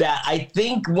here that I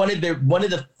think one of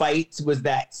the fights was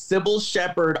that Sybil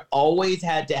Shepherd always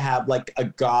had to have like a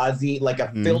gauzy, like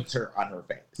a filter on her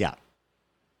face. Yeah.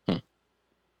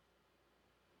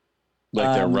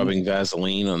 Like they're rubbing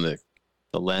Vaseline on the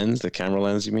lens, the camera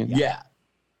lens, you mean? Yeah.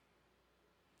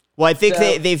 Well, I think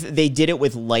they did it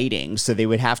with lighting, so they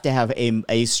would have to have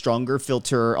a stronger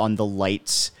filter on the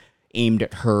lights aimed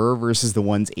at her versus the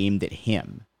ones aimed at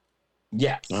him.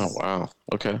 Yes. Oh, wow.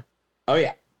 Okay. Oh,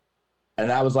 yeah. And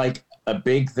that was like a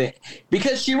big thing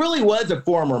because she really was a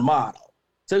former model.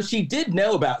 So she did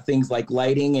know about things like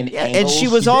lighting and angles. And she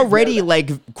was already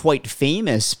like quite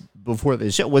famous before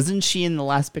the show. Wasn't she in the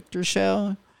Last Picture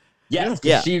Show? Yes.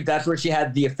 Yeah. That's where she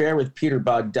had the affair with Peter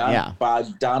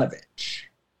Bogdanovich.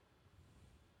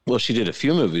 Well, she did a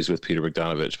few movies with Peter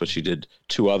Bogdanovich, but she did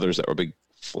 2 others that were big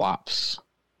flops.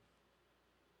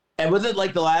 And was it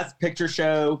like the Last Picture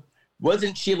Show?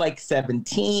 Wasn't she like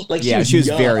 17? Like she was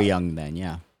young. very young then,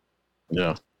 yeah.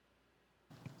 Yeah.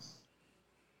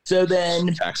 So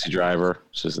then Taxi Driver,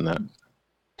 she's in that.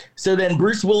 So then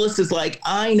Bruce Willis is like,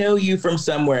 I know you from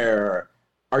somewhere.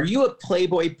 Are you a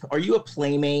playboy? Are you a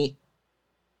playmate?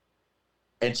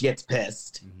 And she gets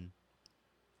pissed. Mm-hmm.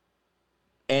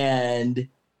 And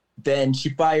then she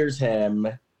fires him.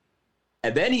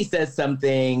 And then he says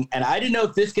something, and I didn't know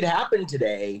if this could happen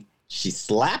today. She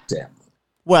slapped him.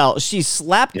 Well, she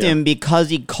slapped him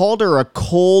because he called her a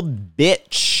cold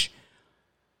bitch.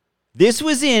 This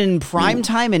was in prime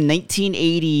time in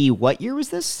 1980. What year was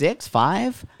this? 6,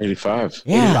 5? 85.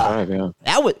 Yeah. 85, yeah.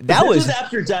 That was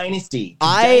after Dynasty.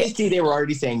 Dynasty, they were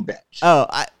already saying bitch. Oh,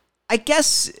 I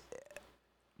guess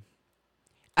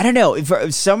I don't know.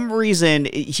 For some reason,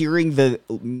 hearing the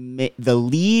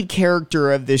lead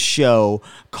character of this show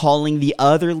calling the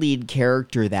other lead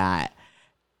character that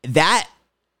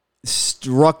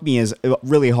struck me as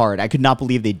really hard. I could not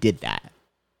believe they did that.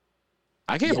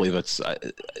 I can't believe it's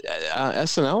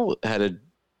SNL had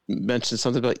mentioned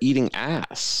something about eating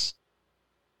ass.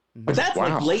 But that's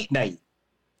like late night.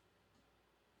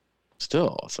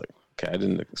 Still, it's like, okay, I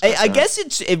didn't expect I that.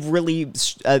 guess it really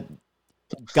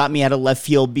got me out of left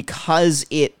field because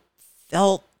it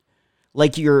felt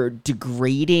like you're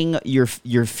degrading your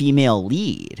female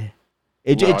lead.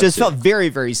 It just felt very,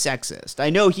 very sexist. I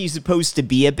know he's supposed to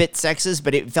be a bit sexist,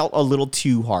 but it felt a little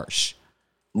too harsh.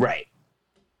 Right.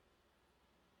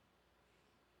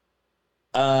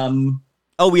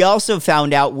 We also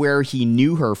found out where he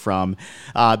knew her from.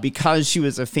 Because she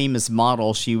was a famous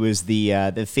model, she was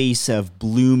the face of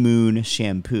Blue Moon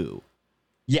shampoo.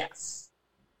 Yes.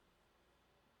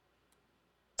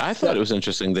 I thought it was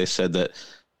interesting. They said that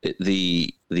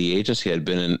the agency had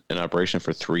been in operation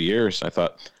for 3 years. I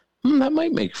thought, that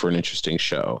might make for an interesting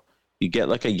show. You get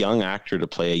like a young actor to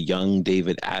play a young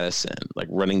David Addison, like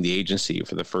running the agency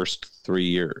for the first 3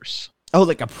 years. Oh,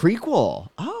 like a prequel.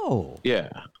 Oh. Yeah.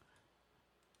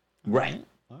 Right.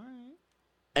 All right.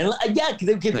 And yeah, because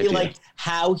it could be like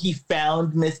how he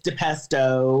found Miss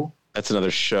DePesto. That's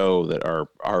another show that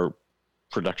our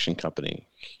production company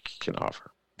can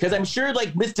offer. Because I'm sure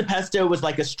like Miss DePesto was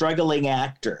like a struggling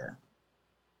actor.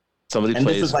 Somebody and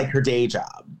plays. This was like her day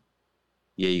job.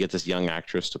 Yeah, you get this young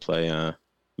actress to play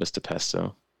Miss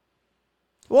DePesto.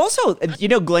 Well, also,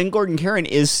 Glenn Gordon Caron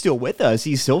is still with us.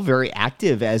 He's still very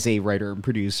active as a writer and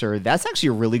producer. That's actually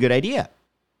a really good idea.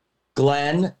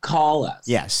 Glenn, call us.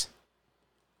 Yes.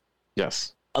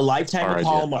 Yes. A lifetime of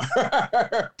Hallmark.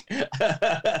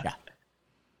 Yeah.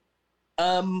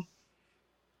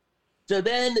 So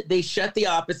then they shut the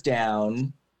office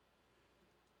down.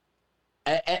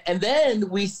 And then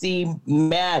we see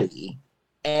Maddie,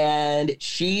 and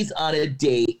she's on a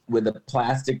date with a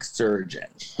plastic surgeon.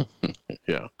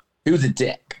 Yeah. Who's a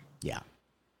dick. Yeah.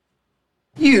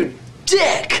 You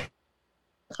dick!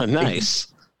 Nice.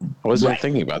 I wasn't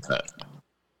thinking about that.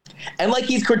 And like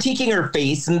he's critiquing her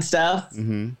face and stuff.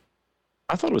 Mm-hmm.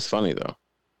 I thought it was funny though.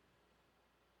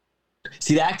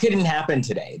 See, that couldn't happen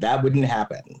today. That wouldn't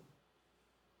happen.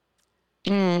 I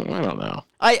don't know.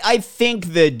 I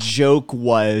think the joke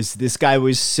was this guy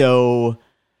was so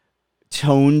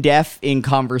tone deaf in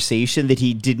conversation that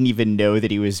he didn't even know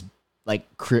that he was like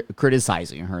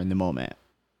criticizing her in the moment.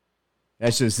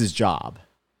 That's just his job.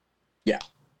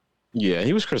 Yeah,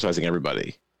 he was criticizing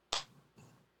everybody.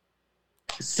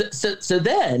 So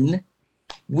then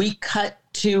we cut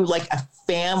to like a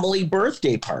family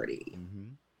birthday party.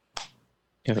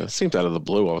 Yeah, that seemed out of the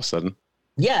blue all of a sudden.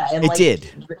 Yeah, and It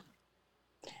did.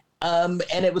 And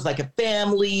it was like a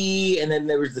family, and then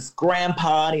there was this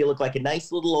grandpa, and he looked like a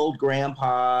nice little old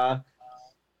grandpa,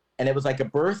 and it was like a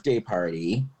birthday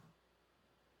party.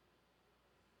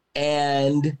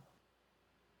 But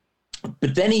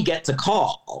then he gets a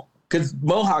call because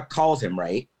Mohawk calls him,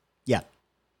 right? Yeah.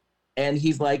 And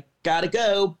he's like, gotta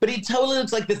go. But he totally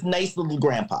looks like this nice little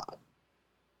grandpa,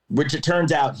 which it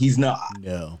turns out he's not.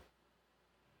 No.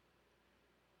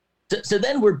 So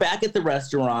then we're back at the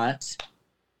restaurant.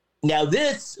 Now,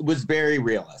 this was very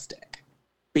realistic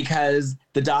because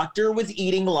the doctor was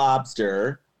eating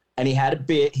lobster and he had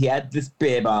this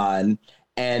bib on,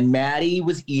 and Maddie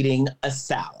was eating a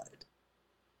salad.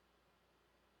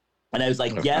 And I was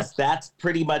like, yes, that's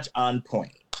pretty much on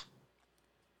point.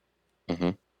 Mm-hmm.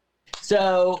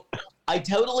 So I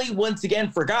totally, once again,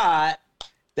 forgot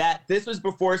that this was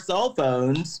before cell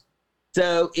phones.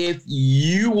 So if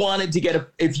you wanted to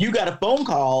if you got a phone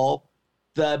call,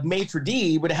 the maitre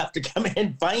d' would have to come in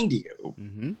and find you.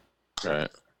 Mm-hmm. Right.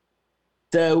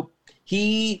 So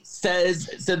he says,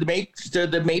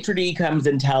 the maitre d' comes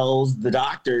and tells the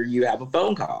doctor you have a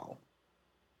phone call.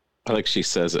 I like she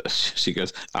says it. She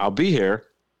goes, "I'll be here."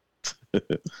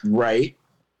 Right.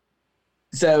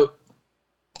 So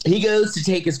he goes to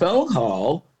take his phone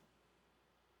call,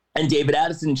 and David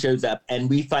Addison shows up, and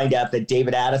we find out that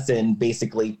David Addison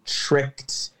basically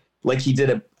tricked, like he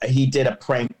did a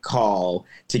prank call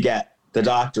to get the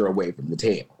doctor away from the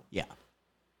table. Yeah.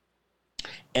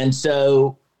 And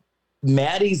so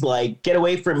Maddie's like, "Get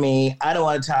away from me. I don't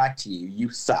want to talk to you. You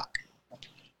suck."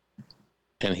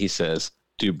 And he says,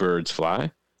 "Do birds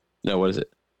fly?" No, what is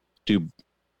it? Do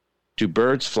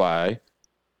birds fly?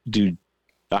 Do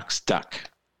ducks duck?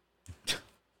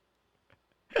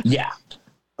 Yeah.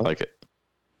 I like it.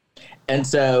 And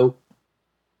so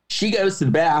she goes to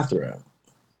the bathroom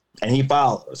and he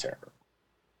follows her.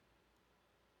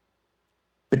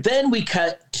 But then we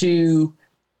cut to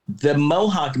the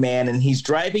Mohawk man, and he's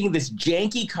driving this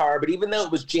janky car, but even though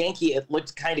it was janky, it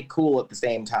looked kind of cool at the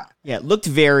same time. Yeah, it looked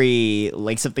very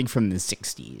like something from the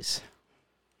 60s.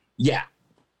 Yeah.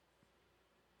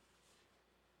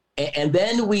 And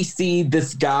then we see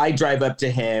this guy drive up to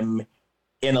him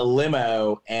in a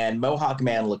limo, and Mohawk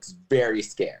man looks very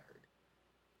scared.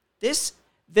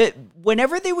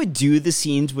 Whenever they would do the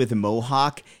scenes with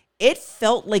Mohawk, it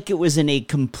felt like it was in a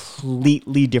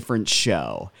completely different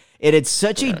show. It had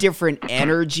such a different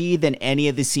energy than any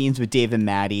of the scenes with Dave and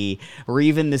Maddie, or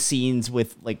even the scenes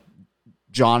with like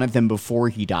Jonathan before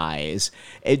he dies.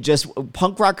 It just,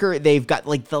 punk rocker, they've got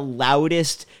like the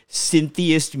loudest,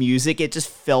 synthiest music. It just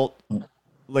felt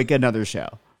like another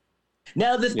show.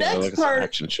 Now this next like part,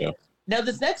 action show. Now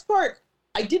this next part,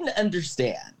 I didn't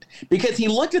understand because he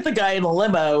looked at the guy in the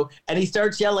limo and he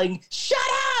starts yelling, "Shut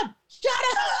up! Shut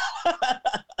up!"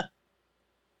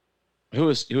 Who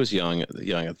was yelling at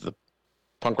the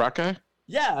punk rock guy?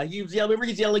 Yeah, he's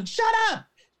yelling, "Shut up!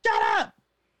 Shut up!"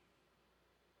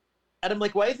 And I'm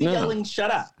like, why is he yelling,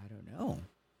 "Shut up"? I don't know.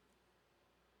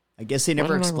 I guess they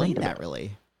never explained that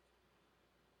really.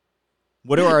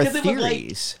 What are our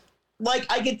theories? Like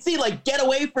I could see, like, "Get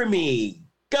away from me!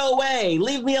 Go away!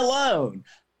 Leave me alone!"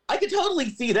 I could totally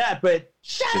see that, but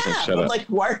shut up! I'm like,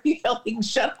 why are you yelling,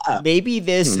 "Shut up"? Maybe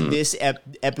this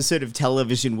episode of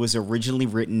television was originally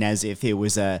written as if it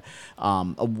was a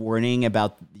warning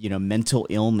about mental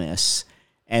illness,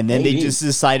 and then they just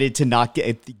decided to not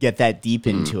get that deep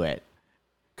into it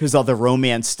because all the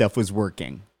romance stuff was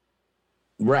working.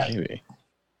 Right. Maybe.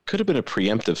 Could have been a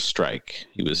preemptive strike.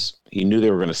 He knew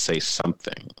they were going to say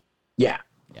something. Yeah.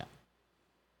 Yeah.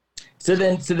 So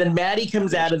then Maddie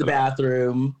comes out of the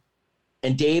bathroom,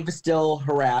 and Dave is still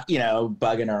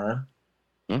bugging her.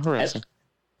 Harassing.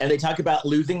 And they talk about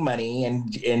losing money,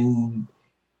 and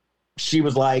she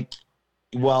was like,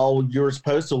 "Well, you were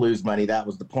supposed to lose money. That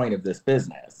was the point of this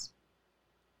business."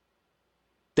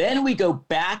 Then we go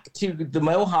back to the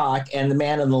Mohawk and the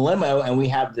man in the limo, and we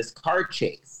have this car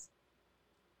chase.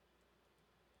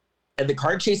 And the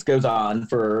car chase goes on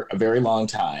for a very long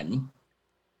time.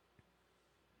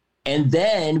 And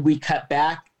then we cut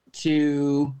back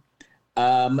to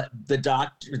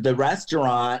the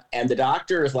restaurant, and the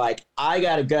doctor is like, I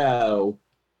gotta go,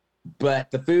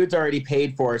 but the food's already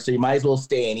paid for, so you might as well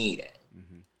stay and eat it.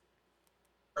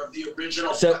 Of the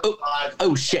original. So,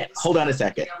 oh shit! Hold on a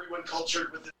second. Everyone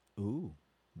cultured with it. Ooh,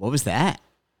 what was that?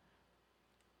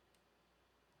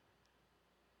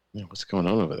 Yeah, what's going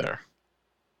on over there?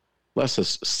 Les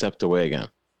has stepped away again.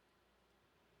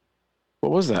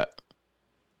 What was that?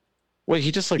 Wait,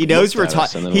 he just like He knows we're looked at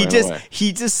us talking. and then ran away.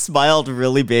 He just smiled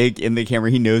really big in the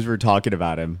camera. He knows we're talking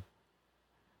about him.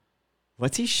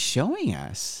 What's he showing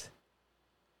us?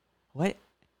 What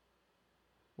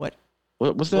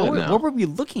What was that? now? what were we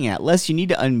looking at? Les, you need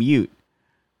to unmute.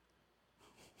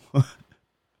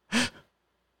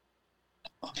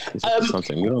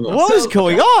 Something we don't know. What was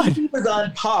going on? My TV was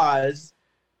on pause.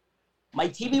 My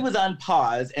TV was on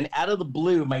pause, and out of the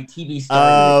blue, my TV started.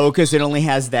 Oh, because it only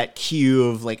has that cue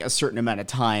of like a certain amount of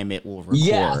time it will record.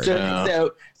 Yeah,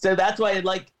 so that's why I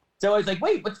was like,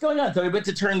 wait, what's going on? So I went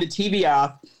to turn the TV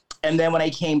off, and then when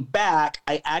I came back,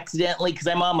 I accidentally, because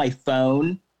I'm on my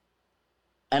phone,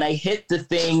 and I hit the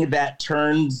thing that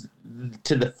turns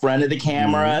to the front of the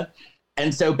camera,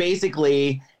 and so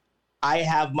basically, I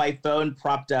have my phone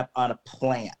propped up on a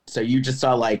plant. So you just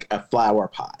saw like a flower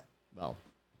pot. Well,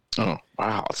 Oh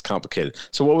wow, it's complicated.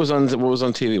 So what was on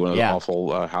TV? One of the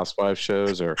awful Housewives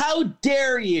shows, or How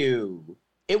dare you?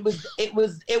 It was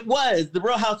the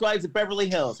Real Housewives of Beverly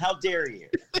Hills. How dare you?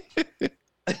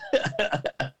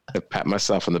 I pat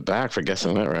myself on the back for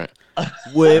guessing that right.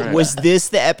 was this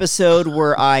the episode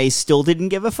where I still didn't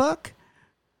give a fuck?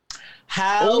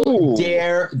 How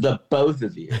dare the both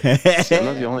of you? See, I'm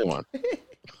not the only one.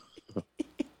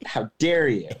 How dare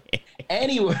you?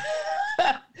 Anyway.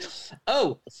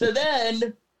 So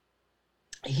then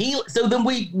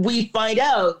we find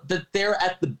out that they're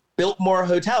at the Biltmore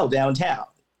Hotel downtown.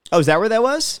 Oh, is that where that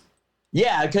was?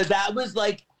 Yeah, because that was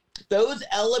like those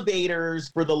elevators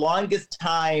for the longest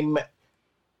time.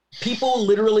 People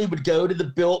literally would go to the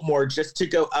Biltmore just to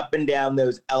go up and down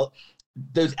those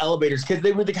elevators, because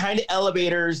they were the kind of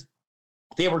elevators,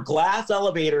 they were glass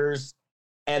elevators,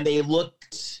 and they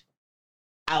looked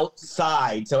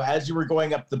outside. So as you were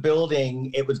going up the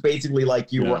building, it was basically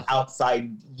like you were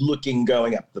outside looking,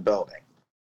 going up the building.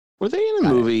 Were they in a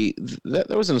movie that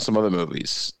was in some other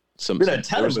movies? There's a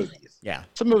ton of movies. Yeah.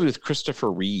 Some movie with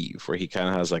Christopher Reeve where he kind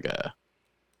of has like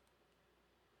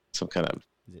some kind of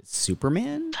Is it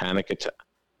Superman? panic attack.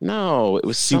 No, it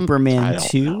was Superman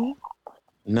 2?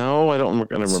 No, I don't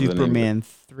remember the name. Superman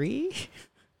 3?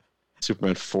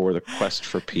 Superman 4, The Quest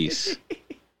for Peace. Which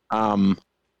one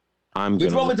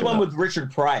was the one with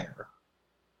Richard Pryor?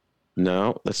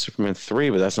 No, that's Superman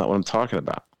 3, but that's not what I'm talking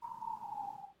about.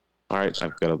 All right,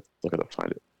 I've got to look it up,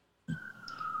 find it.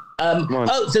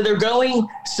 So they're going.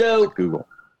 So Google.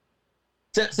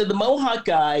 So the Mohawk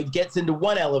guy gets into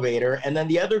one elevator, and then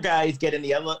the other guys get in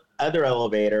the other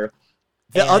elevator.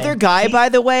 The other guy, by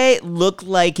the way, looked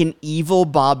like an evil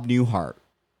Bob Newhart.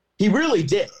 He really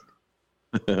did.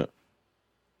 It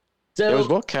was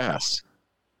well cast.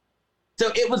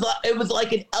 So it was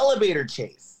like an elevator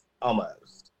chase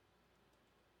almost.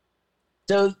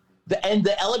 So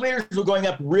the elevators were going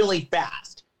up really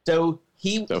fast. So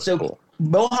cool.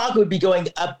 Mohawk would be going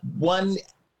up one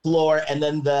floor, and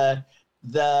then the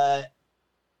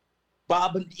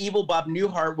evil Bob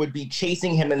Newhart would be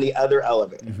chasing him in the other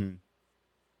elevator. Mm-hmm.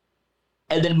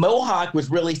 And then Mohawk was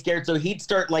really scared, so he'd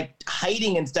start like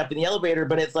hiding and stuff in the elevator.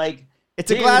 But it's like it's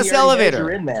a glass elevator.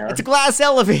 You're in there. It's a glass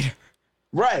elevator.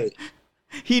 Right.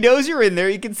 He knows you're in there.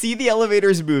 You can see the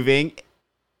elevators moving,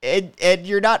 and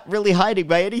you're not really hiding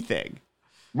by anything.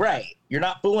 Right. You're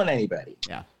not fooling anybody.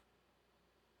 Yeah.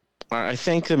 I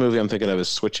think the movie I'm thinking of is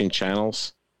Switching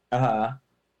Channels. Uh-huh.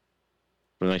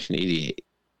 From 1988.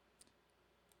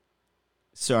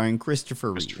 Starring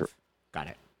Christopher Reeve. Got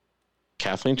it.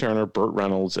 Kathleen Turner, Burt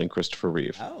Reynolds, and Christopher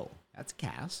Reeve. Oh, that's a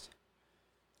cast.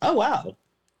 Oh, wow.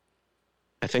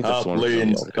 I think that's one.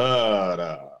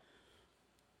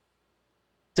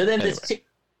 So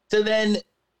then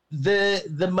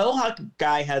the Mohawk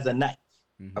guy has a knife,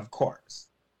 of course.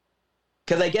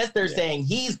 Because I guess they're saying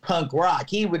he's punk rock.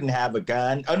 He wouldn't have a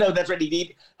gun. Oh, no, that's right.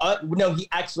 He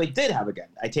actually did have a gun.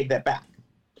 I take that back.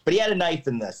 But he had a knife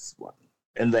in this one,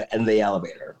 in the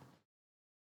elevator.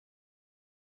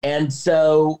 And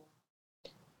so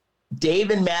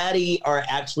Dave and Maddie are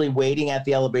actually waiting at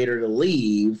the elevator to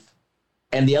leave,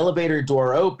 and the elevator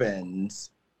door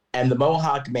opens, and the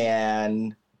Mohawk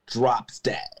man drops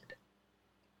dead.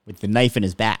 With the knife in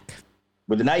his back.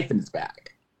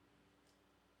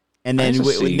 And then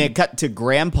they cut to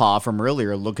Grandpa from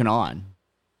earlier looking on.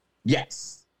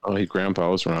 Yes. Oh,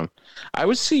 grandpa was around. I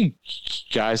would see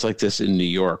guys like this in New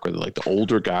York, where they're like the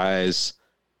older guys,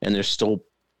 and they're still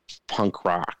punk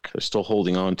rock. They're still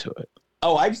holding on to it.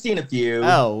 Oh, I've seen a few.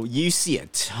 Oh, you see a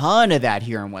ton of that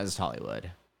here in West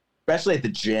Hollywood. Especially at the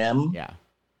gym. Yeah.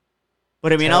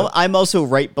 But I mean, I'm also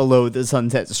right below the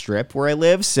Sunset Strip where I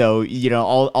live. So,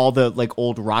 all the like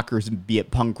old rockers, be it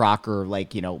punk rock or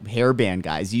like, hair band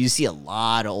guys, you see a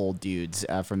lot of old dudes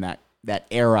from that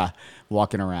era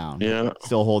walking around. Yeah.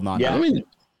 Still holding on. Yeah.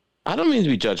 I don't mean to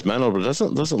be judgmental, but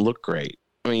it doesn't look great.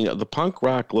 I mean, the punk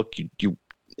rock look, you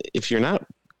if you're not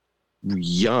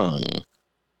young,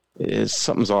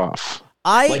 something's off.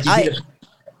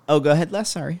 Oh, go ahead, Les.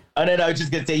 Sorry. Oh, no, I was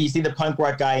just going to say, you see the punk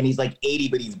rock guy and he's like 80,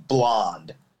 but he's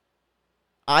blonde.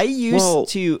 I used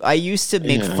to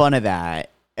make fun of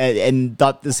that and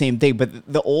thought the same thing, but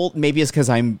maybe it's because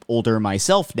I'm older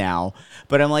myself now,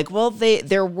 but I'm like, well,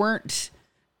 there weren't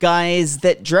guys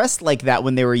that dressed like that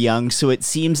when they were young, so it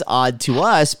seems odd to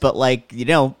us, but like,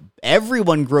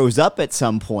 everyone grows up at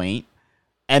some point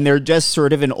and they're just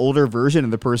sort of an older version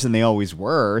of the person they always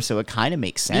were, so it kind of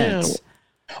makes sense. Yeah.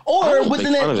 Or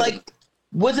wasn't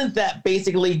that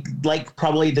basically like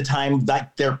probably the time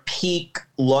like their peak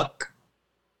look?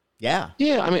 Yeah.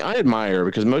 Yeah, I mean, I admire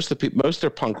because most of their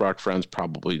punk rock friends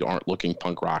probably aren't looking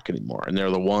punk rock anymore, and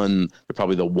they're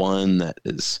probably the one that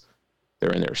is.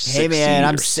 They're in their 60s. Hey man,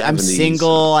 I'm 70s.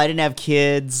 single. I didn't have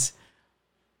kids.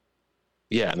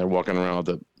 Yeah, and they're walking around with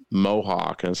a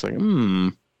mohawk, and it's like,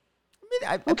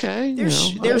 okay.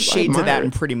 There's shades of that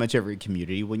in pretty much every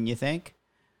community, wouldn't you think?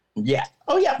 Yeah.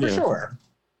 Oh yeah, for sure.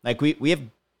 Like we have,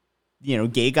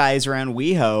 gay guys around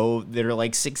WeHo that are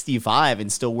like 65 and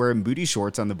still wearing booty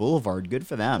shorts on the boulevard. Good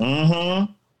for them.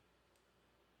 Mm-hmm.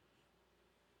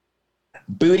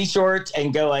 Booty shorts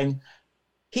and going,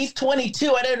 he's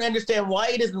 22. I don't understand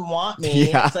why he doesn't want me.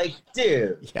 Yeah. It's like,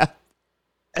 dude. Yeah.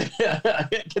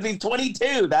 Because he's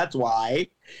 22. That's why.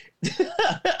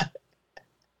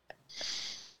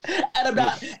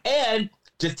 And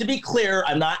just to be clear,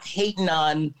 I'm not hating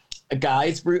on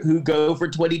guys who go for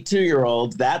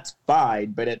 22-year-olds. That's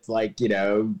fine. But it's like,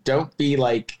 don't be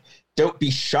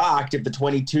shocked if the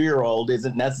 22-year-old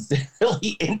isn't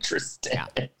necessarily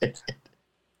interested.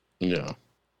 Yeah.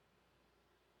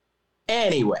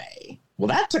 Anyway, well,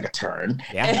 that took a turn.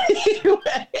 Yeah.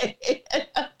 Anyway.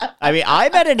 I mean,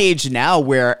 I'm at an age now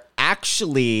where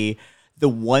actually the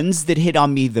ones that hit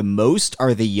on me the most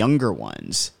are the younger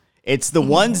ones. It's the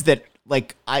ones that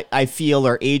like I feel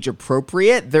are age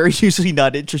appropriate. They're usually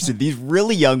not interested. These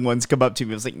really young ones come up to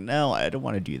me. I was like, no, I don't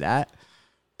want to do that.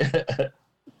 They're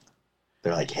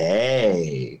like,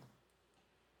 hey.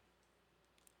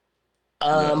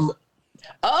 Oh,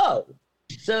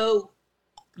 so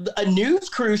a news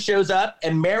crew shows up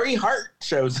and Mary Hart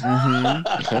shows up.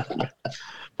 Mm-hmm.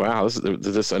 Wow, this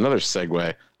is another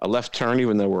segue. A left turn,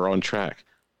 even though we're on track.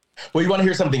 Well, you want to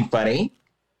hear something funny?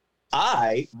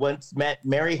 I once met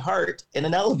Mary Hart in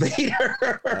an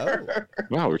elevator. Oh.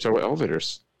 Wow, we're talking about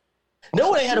elevators.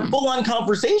 No, I had a full-on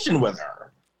conversation with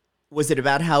her. Was it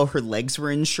about how her legs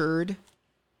were insured?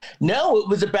 No, it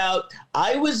was about,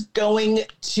 I was going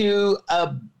to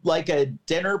a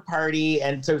dinner party,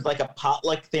 and so it was like a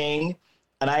potluck thing,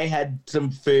 and I had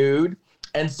some food,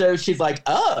 and so she's like,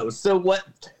 oh, so what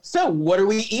are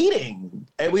we eating?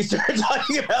 And we started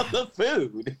talking about the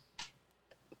food.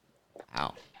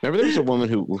 Wow. Remember there was a woman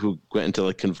who went into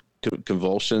like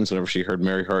convulsions whenever she heard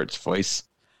Mary Hart's voice?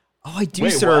 Oh, I do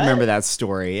sort of remember that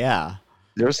story, yeah.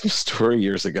 There was some story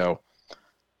years ago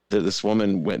that this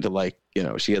woman went to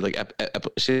she had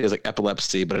she has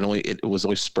epilepsy, but it was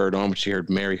always spurred on when she heard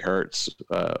Mary Hart's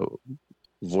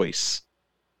voice.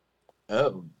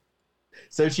 Oh.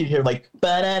 So she'd hear like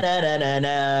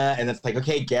ba-da-da-da-da-da, and it's like,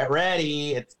 okay, get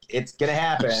ready. It's gonna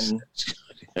happen.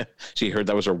 She heard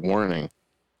that was her warning.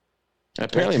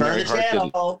 Apparently Mary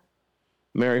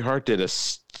Hart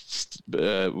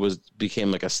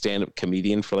became like a stand-up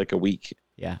comedian for like a week.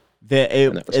 Yeah.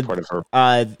 That was part of her.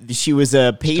 She was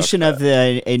a patient of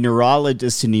a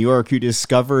neurologist in New York who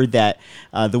discovered that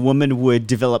the woman would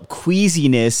develop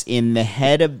queasiness in the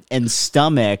head and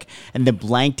stomach and then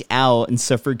blanked out and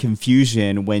suffered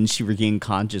confusion when she regained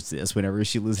consciousness whenever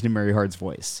she listened to Mary Hart's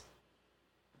voice.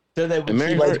 So that when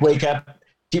she wake up,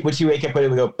 when she wake up, it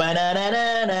would go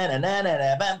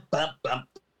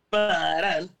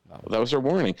ba-da-da-da-da-da-da-da-da-da-da-da-da. That was her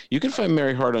warning. You can find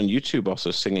Mary Hart on YouTube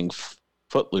also singing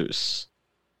Footloose.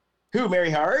 Who,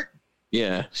 Mary Hart?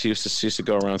 Yeah, she used to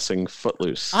go around singing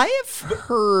Footloose. I have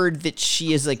heard that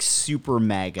she is like super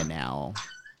MAGA now.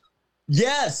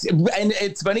 Yes, and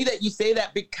it's funny that you say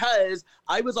that because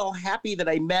I was all happy that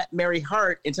I met Mary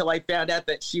Hart until I found out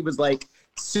that she was like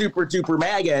super duper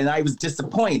MAGA, and I was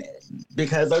disappointed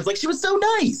because I was like, she was so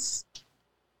nice.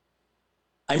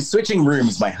 I'm switching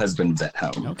rooms. My husband's at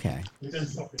home. Okay.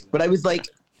 But I was like,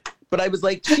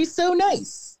 she's so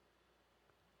nice.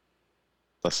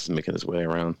 Les is making his way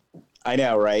around. I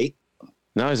know, right?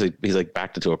 Now he's like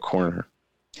backed into a corner.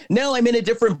 No, I'm in a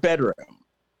different bedroom.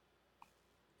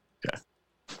 Okay.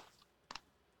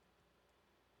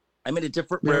 I'm in a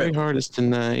different Very room. hard is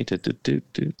tonight. Do.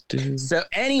 So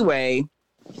anyway,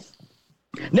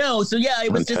 no, so yeah,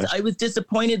 I was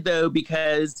disappointed though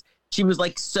because she was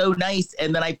like so nice,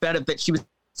 and then I found out that she was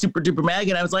super duper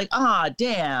MAGA, and I was like,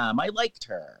 damn, I liked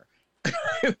her.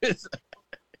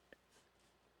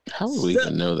 How would we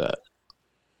even know that?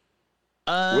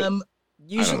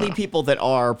 Usually people that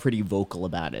are pretty vocal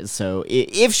about it. So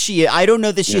if she, I don't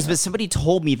know that she is, but somebody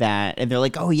told me that, and they're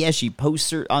like, oh yeah, she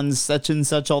posts her on such and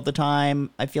such all the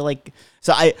time. I feel like,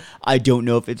 so I don't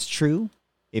know if it's true.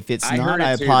 If it's not,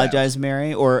 I apologize,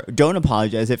 Mary, or don't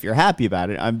apologize if you're happy about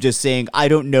it. I'm just saying I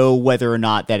don't know whether or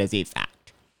not that is a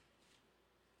fact.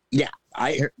 Yeah,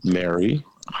 Mary,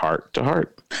 heart to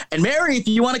heart. And Mary, if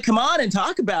you want to come on and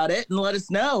talk about it and let us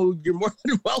know, you're more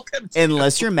than welcome to.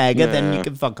 Unless you're MAGA, then you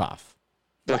can fuck off.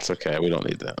 That's okay. We don't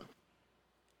need that.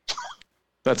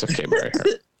 That's okay, Mary.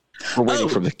 We're waiting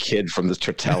for the kid from the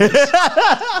Tortellis.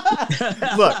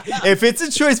 Look, if it's a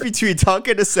choice between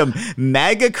talking to some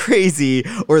MAGA crazy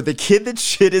or the kid that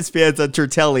shit his pants on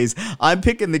Tortellis, I'm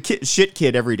picking the shit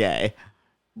kid every day.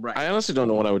 Right. I honestly don't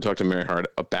know what I would talk to Mary Hart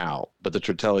about, but the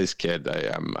Tortellis kid,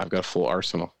 I've got a full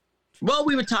arsenal. Well,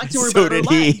 we would talk to her So about her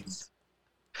did he. lives.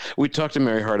 We talked to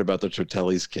Mary Hart about the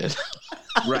Tortellis kid.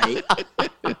 Right.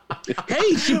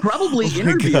 Hey, she probably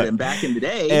interviewed him back in the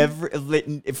day.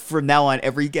 From now on,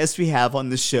 every guest we have on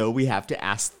the show, we have to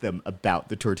ask them about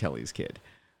the Tortellis kid.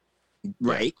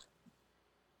 Right.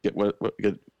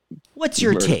 What's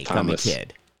your Murder take on the Thomas.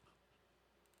 kid?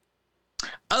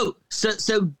 Oh,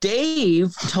 so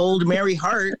Dave told Mary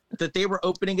Hart that they were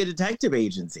opening a detective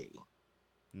agency.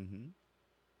 Mm-hmm.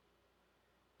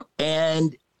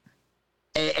 And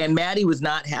Maddie was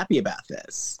not happy about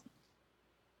this.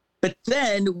 But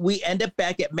then we end up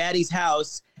back at Maddie's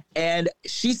house, and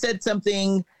she said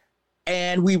something,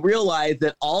 and we realized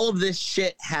that all of this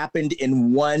shit happened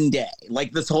in one day.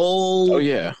 Like this whole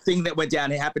thing that went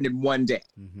down, it happened in one day.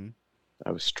 Mm-hmm.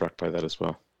 I was struck by that as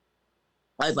well.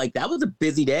 I was like, that was a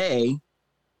busy day.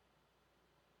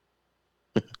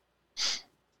 I've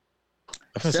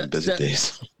had some busy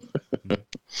days.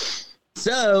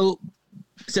 So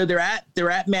they're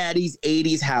at Maddie's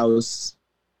 80s house,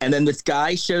 and then this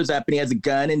guy shows up and he has a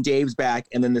gun in Dave's back,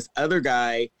 and then this other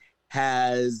guy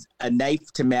has a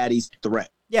knife to Maddie's throat.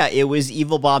 Yeah, it was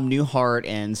Evil Bob Newhart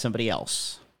and somebody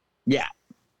else. Yeah.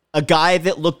 A guy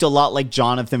that looked a lot like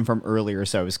Jonathan from earlier,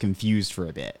 so I was confused for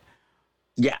a bit.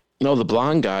 Yeah. No, the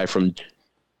blonde guy from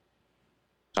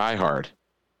Die Hard.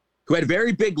 Who had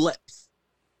very big lips.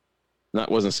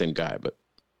 Wasn't the same guy, but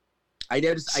I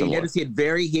noticed similar.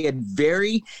 he had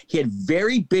very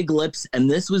big lips, and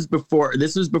this was before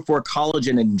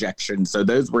collagen injection, so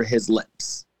those were his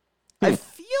lips. I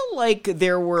feel like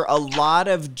there were a lot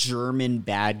of German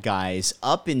bad guys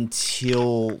up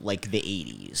until like the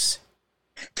 80s.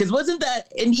 Because wasn't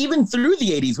that, and even through the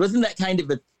 80s, wasn't that kind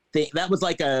of a thing? That was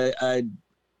like a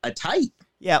type.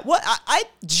 Yeah, well, I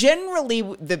generally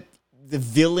the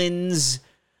villains,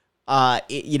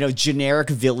 generic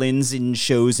villains in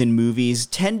shows and movies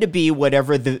tend to be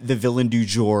whatever the villain du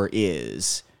jour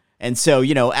is. And so,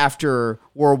 after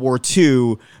World War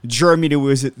II, Germany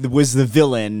was the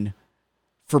villain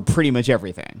for pretty much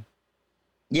everything.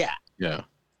 Yeah. yeah.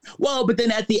 Well, but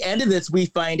then at the end of this, we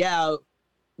find out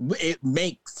it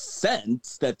makes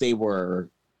sense that they were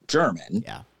German.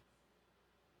 Yeah.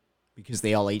 Because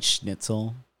they all ate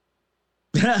schnitzel.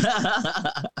 It's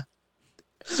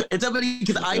so funny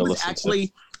because I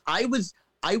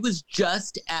was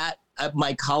just at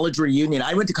my college reunion.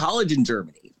 I went to college in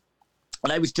Germany,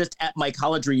 and I was just at my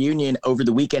college reunion over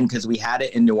the weekend because we had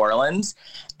it in New Orleans,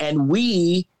 and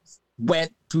we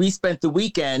spent the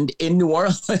weekend in New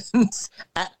Orleans.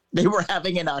 They were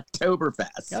having an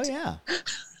Oktoberfest. Oh yeah,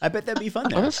 I bet that'd be fun.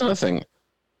 There. Oh, that's another thing.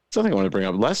 Something I want to bring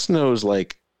up. Les knows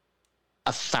like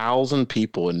 1,000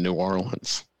 people in New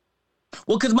Orleans.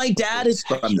 Well, because my dad is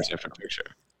from there. Different picture.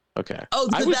 Okay. Oh,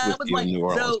 I so was that with was you my in New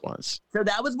Orleans once. So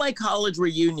that was my college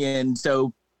reunion.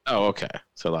 So okay.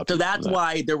 So that's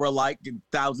why there were like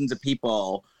thousands of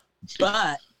people.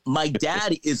 But my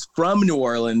dad is from New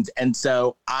Orleans, and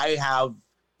so I have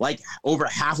like over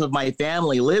half of my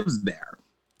family lives there.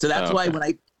 So that's why when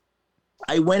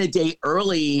I went a day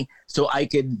early so I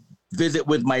could visit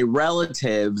with my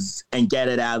relatives and get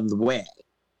it out of the way.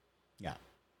 Yeah.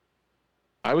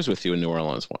 I was with you in New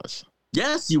Orleans once.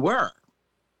 Yes, you were.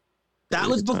 That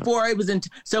was before I was in.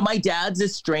 So my dad's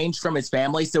estranged from his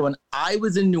family. So when I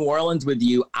was in New Orleans with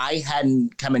you, I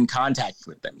hadn't come in contact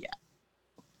with them yet.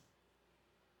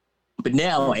 But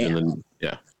now I am.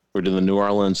 We're doing the New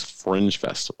Orleans Fringe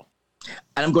Festival.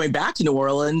 And I'm going back to New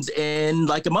Orleans in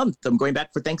like a month. I'm going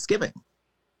back for Thanksgiving.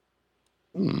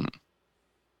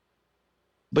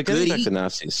 But getting back to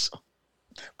Nazis.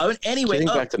 Oh, anyway. Getting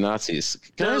back to Nazis.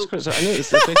 Can I ask a question? I know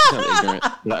this makes you sound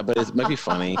ignorant, but it might be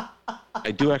funny.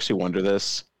 I do actually wonder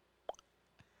this.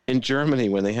 In Germany,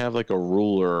 when they have like a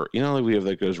ruler, you know, like we have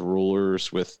like those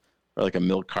rulers with or like a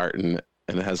milk carton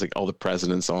and it has like all the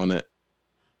presidents on it.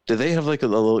 Do they have like a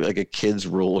little like a kid's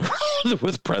ruler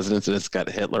with presidents and it's got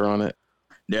Hitler on it?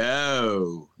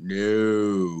 No.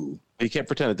 You can't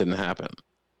pretend it didn't happen.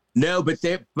 No, but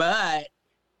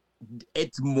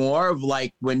it's more of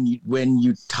like when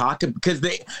you talk, because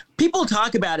people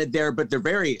talk about it there, but they're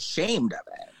very ashamed of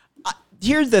it.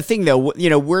 Here's the thing, though. You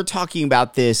know, we're talking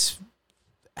about this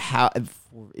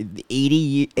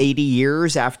 80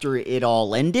 years after it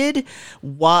all ended.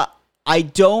 What I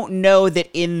don't know that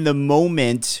in the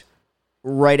moment,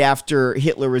 right after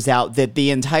Hitler was out, that the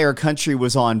entire country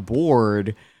was on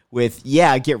board with,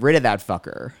 yeah, get rid of that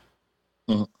fucker.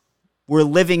 Mm-hmm. We're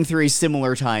living through a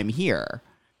similar time here.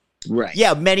 Right.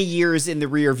 Yeah, many years in the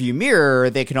rearview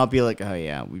mirror, they can all be like, oh,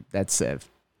 yeah, that's a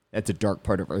dark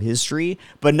part of our history.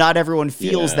 But not everyone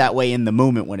feels that way in the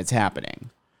moment when it's happening.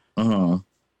 Uh-huh.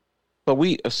 But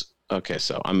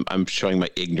so I'm showing my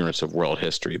ignorance of world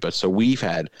history. But so we've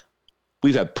had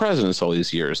presidents all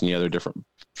these years and the other different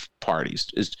parties.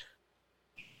 Is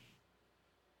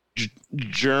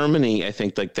Germany, I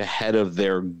think, like the head of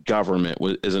their government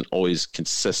isn't always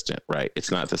consistent, right?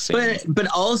 It's not the same. But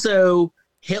also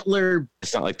Hitler,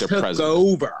 it's not like their took president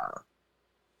over.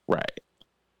 Right.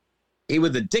 He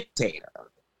was a dictator.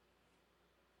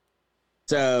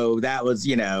 So that was,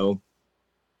 you know,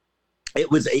 it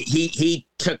was he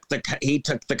took the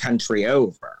country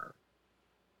over.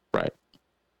 Right.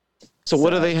 So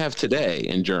what do they have today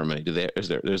in Germany? Is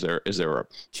there a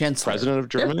Chancellor. president of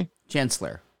Germany?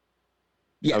 Chancellor.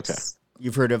 Yes. Okay.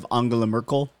 You've heard of Angela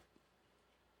Merkel?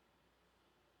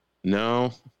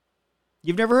 No.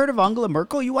 You've never heard of Angela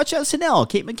Merkel? You watch SNL.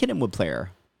 Kate McKinnon would play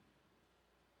her.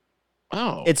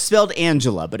 Oh. It's spelled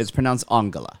Angela, but it's pronounced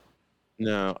Angela.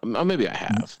 No. Maybe I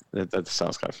have. That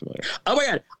sounds kind of familiar. Oh my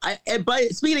God.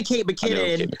 But speaking of Kate I know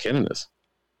who McKinnon, Kate McKinnon is.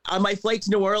 on my flight to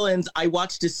New Orleans, I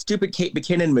watched a stupid Kate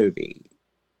McKinnon movie.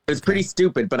 It was pretty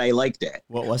stupid, but I liked it.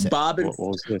 What was it? What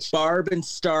was this? Barb and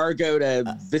Star go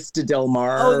to Vista Del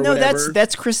Mar. Oh no, or whatever.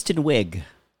 that's Kristen Wiig.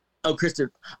 Oh, Kristen.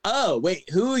 Oh wait,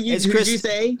 who did you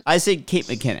say? I said Kate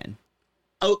McKinnon.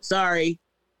 Oh, sorry,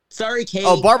 Kate.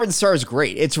 Oh, Barb and Star is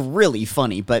great. It's really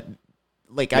funny, but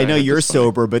like I know you're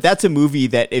sober, but that's a movie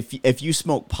that if you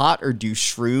smoke pot or do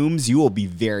shrooms, you will be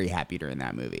very happy during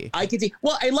that movie. I could see.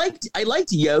 Well, I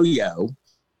liked Yo-Yo.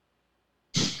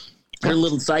 Her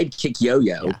little sidekick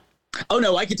Yo-Yo. Yeah. Oh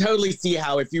no, I could totally see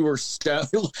how if you were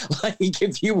stoned,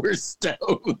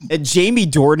 And Jamie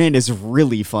Dornan is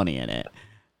really funny in it.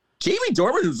 Jamie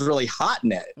Dornan was really hot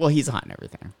in it. Well, he's hot in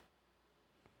everything.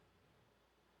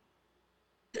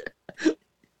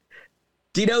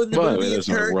 Do you know the Well, movie? there's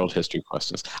no world history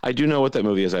questions. I do know what that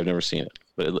movie is. I've never seen it,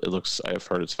 but it looks. I've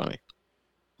heard it's funny.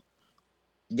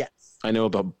 Yes. I know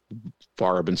about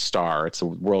Barb and Star. It's a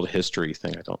world history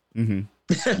thing. I don't. Mm-hmm.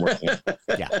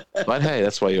 Yeah. But hey,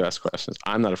 that's why you ask questions.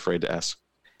 I'm not afraid to ask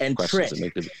And questions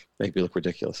Trick. that make me look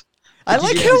ridiculous. I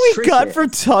like how we got from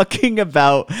talking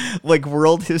about like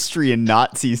world history and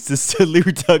Nazis to suddenly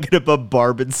we're talking about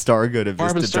Barb and Star go to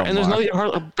Barb and Vista Star, Del and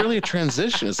Mar. there's barely a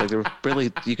transition. It's like there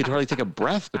barely you could hardly take a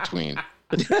breath between.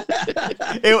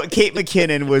 Kate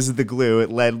McKinnon was the glue.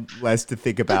 It led Les to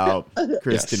think about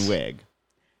Kristen Wiig.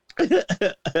 Kate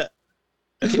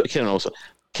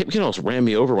McKinnon also ran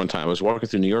me over one time. I was walking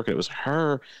through New York and it was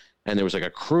her. And there was like a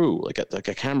crew, like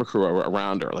a camera crew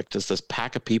around her, like just this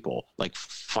pack of people, like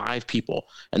 5 people.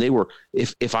 And they were,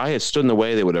 if I had stood in the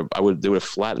way, they would have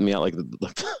flattened me out like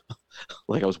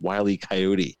like I was Wile E.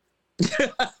 Coyote.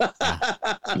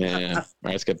 Man, all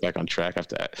right, let's get back on track.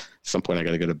 At some point, I got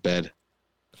to go to bed.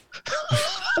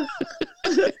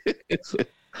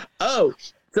 Oh,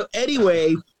 so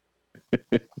anyway,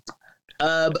 they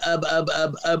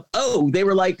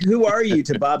were like, "Who are you?"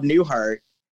 to Bob Newhart.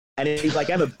 And he's like,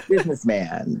 I'm a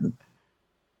businessman.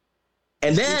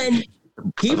 And then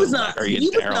he was not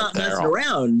messing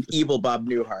around, evil Bob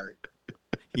Newhart.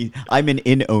 I'm an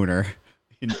inn owner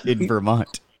in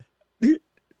Vermont.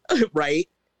 Right?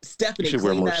 Stephanie, you should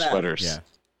wear more sweaters.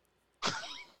 Yeah.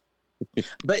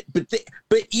 But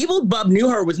evil Bob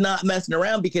Newhart was not messing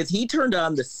around because he turned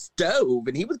on the stove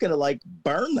and he was gonna like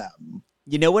burn them.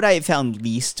 You know what I found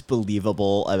least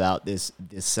believable about this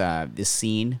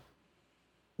scene?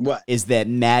 What is that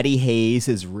Maddie Hayes,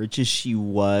 as rich as she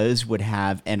was, would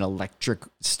have an electric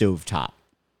stovetop?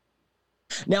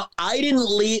 Now, I didn't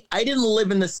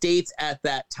live in the States at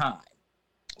that time.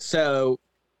 So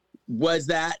was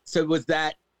that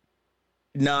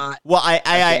not? Well,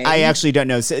 I actually don't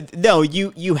know. So, no,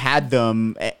 you had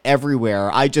them everywhere.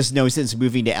 I just know since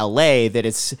moving to LA that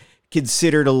it's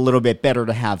considered a little bit better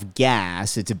to have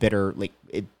gas. It's a better, like,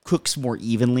 it cooks more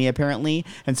evenly apparently,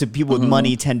 and so people with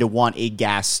money tend to want a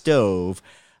gas stove.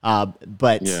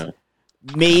 But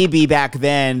maybe back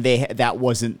then that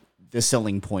wasn't the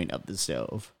selling point of the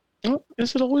stove.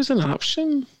 Is it always an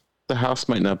option? The house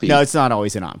might not be. No, it's not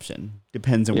always an option.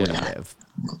 Depends on where you live.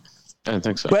 I don't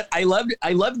think so. But I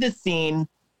loved this scene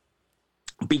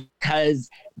because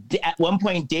at one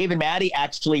point Dave and Maddie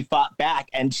actually fought back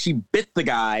and she bit the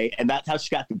guy and that's how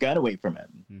she got the gun away from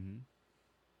him. Mm-hmm.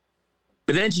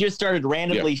 But then she just started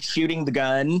randomly shooting the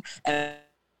gun and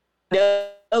the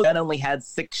gun only had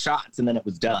 6 shots and then it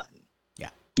was done.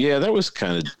 Yeah, that was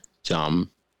kind of dumb.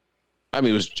 I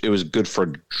mean, it was good for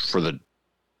the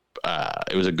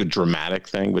it was a good dramatic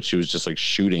thing, but she was just like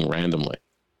shooting randomly.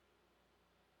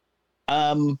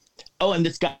 And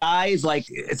this guy is like,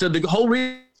 so the whole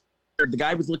reason the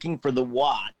guy was looking for the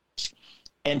watch.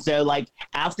 And so like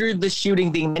after the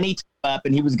shooting thing, then he took up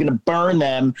and he was going to burn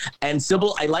them. And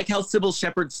I like how Sybil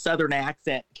Shepherd's Southern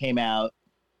accent came out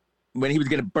when he was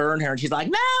going to burn her. And she's like,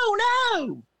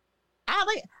 no, I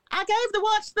gave the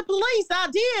watch to the police. I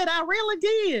did. I really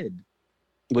did.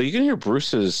 Well, you can hear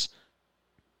Bruce's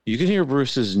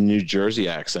New Jersey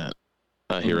accent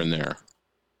here and there.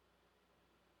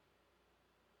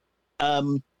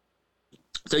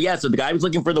 So the guy was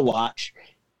looking for the watch.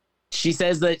 She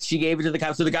says that she gave it to the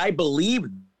cops. So the guy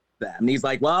believed them. And he's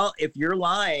like, well, if you're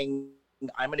lying,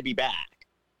 I'm going to be back.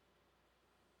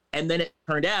 And then it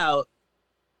turned out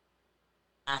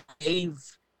Dave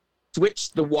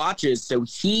switched the watches. So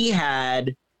he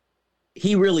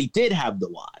really did have the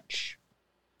watch.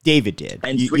 David did.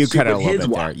 And you cut out a little bit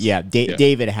watch. There. Yeah,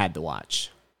 David had the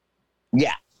watch.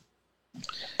 Yeah.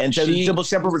 And so Sybil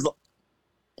Shepherd was...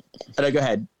 go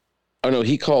ahead. Oh, no,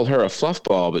 he called her a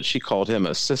fluffball, but she called him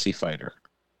a sissy fighter.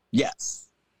 Yes.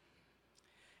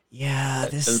 Yeah,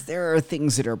 there are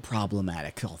things that are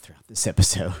problematic all throughout this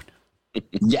episode.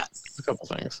 Yes. A couple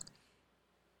things.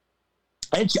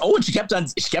 And she kept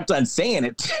on saying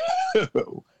it,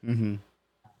 too. Mm-hmm.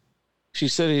 She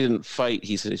said he didn't fight.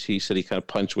 He said he kind of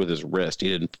punched with his wrist. He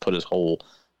didn't put his whole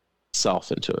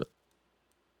self into it.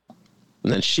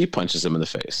 And then she punches him in the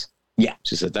face. Yeah.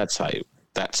 She said, that's how you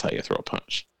throw a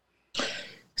punch.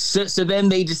 So then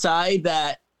they decide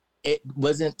that it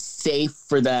wasn't safe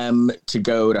for them to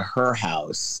go to her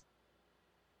house.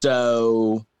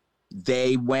 So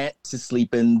they went to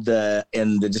sleep in the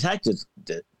detective's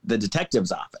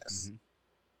office. Mm-hmm.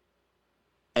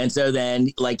 And so then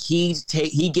like he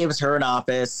gives her an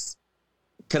office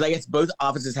because I guess both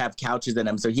offices have couches in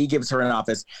them. So he gives her an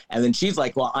office and then she's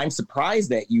like, well, I'm surprised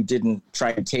that you didn't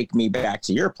try to take me back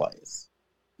to your place.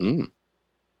 Mm.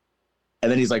 And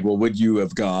then he's like, well, would you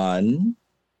have gone?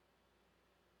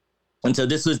 And so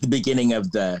this was the beginning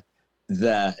of the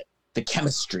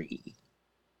chemistry.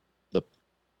 The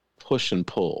push and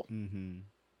pull. Mm-hmm.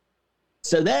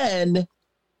 So then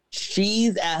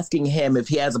she's asking him if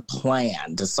he has a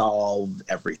plan to solve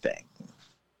everything.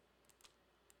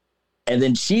 And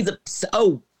then she's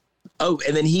and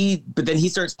then he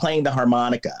starts playing the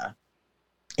harmonica.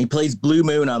 He plays Blue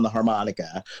Moon on the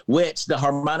harmonica, which the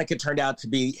harmonica turned out to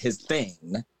be his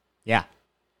thing. Yeah.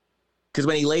 Because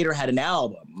when he later had an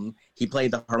album, he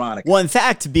played the harmonica. Well, in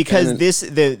fact, because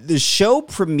the show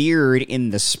premiered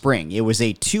in the spring. It was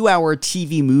a 2-hour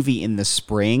TV movie in the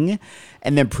spring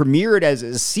and then premiered as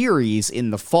a series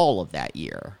in the fall of that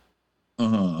year.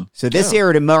 Uh-huh. So this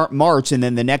aired in March, and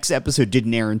then the next episode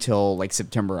didn't air until like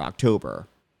September, October.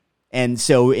 And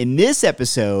so in this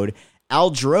episode,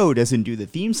 Al Jarreau doesn't do the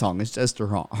theme song. It's just a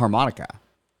harmonica.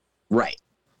 Right.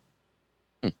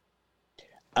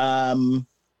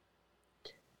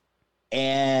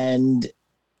 And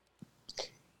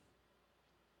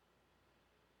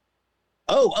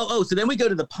so then we go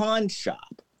to the pawn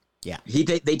shop. Yeah.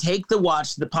 They take the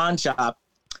watch to the pawn shop,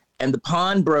 and the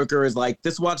pawnbroker is like,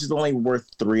 this watch is only worth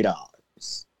 $3.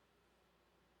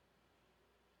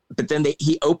 But then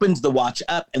he opens the watch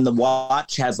up, and the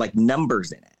watch has like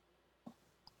numbers in it.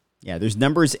 Yeah, there's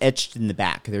numbers etched in the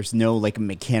back. There's no like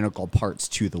mechanical parts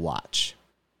to the watch.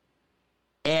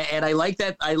 And I like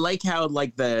that. I like how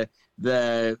like the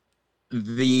the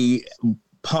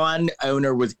pawn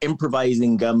owner was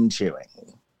improvising gum chewing.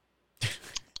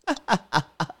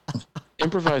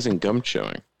 Improvising gum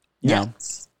chewing. Yeah.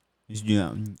 Yes.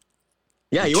 Yeah.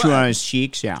 Yeah, you Chew are. on his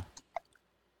cheeks. Yeah.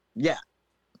 Yeah.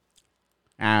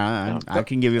 I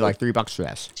can give you like $3 for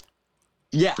this.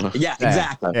 Yeah,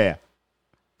 exactly. Yeah.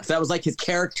 So that was like his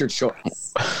character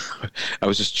choice. I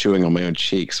was just chewing on my own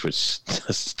cheeks, which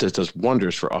does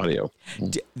wonders for audio.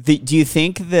 Do you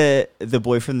think the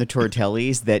boy from the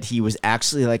Tortellis, that he was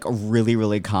actually like a really,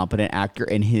 really competent actor,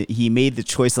 and he made the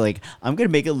choice of like, I'm going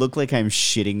to make it look like I'm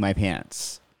shitting my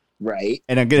pants. Right.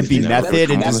 And I'm going to be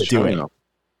method and just do it.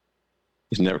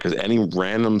 He's never, because any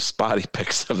random spot he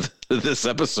picks of this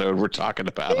episode, we're talking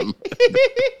about him.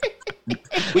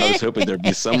 I was hoping there'd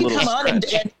be some little Come on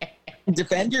stretch. and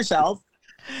defend yourself.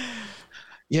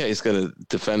 Yeah, he's going to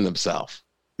defend himself.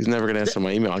 He's never going to answer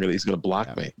my email. He's going to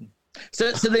block me.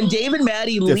 So then Dave and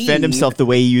Maddie leave. Defend himself the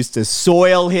way he used to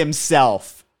soil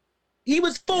himself. He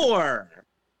was 4.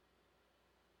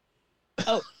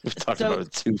 Oh, We've talked about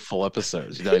it 2 full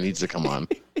episodes. He needs to come on.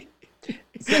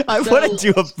 I want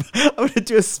to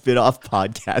do a spin-off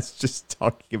podcast just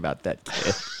talking about that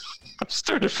kid. I'm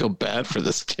starting to feel bad for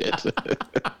this kid.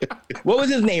 What was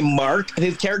his name? Mark.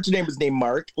 His character name was named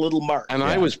Mark. Little Mark. And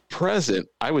I was present.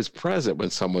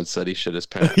 When someone said he shit his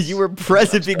pants. You were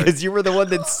present because you were the one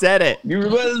that said it. You were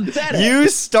the one that said it. You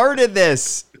started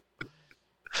this.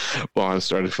 Well, I'm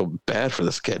starting to feel bad for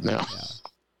this kid now.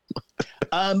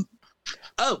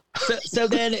 So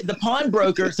then the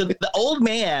pawnbroker. So the old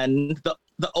man.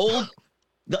 The old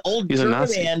He's a German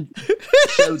Nazi. man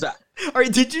shows up. All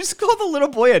right, did you just call the little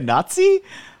boy a Nazi?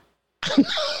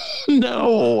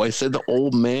 No, I said the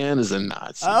old man is a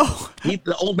Nazi. Oh,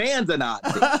 The old man's a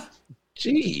Nazi.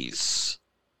 Jeez.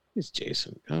 He's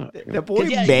Jason. God. the boy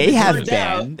Yeah, may it have turns been.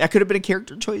 out- That could have been a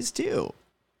character choice too.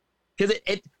 Because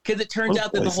it turns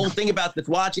out that the whole thing about this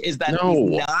watch is that No.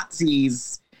 these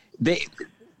Nazis, they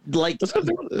like There's going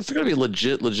to be a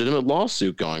legitimate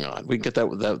lawsuit going on. We can get that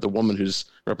with the woman who's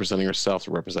representing herself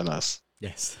to represent us.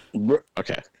 Yes.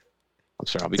 Okay. I'm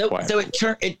sorry. I'll be quiet. So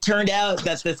it turned out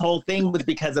that this whole thing was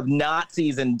because of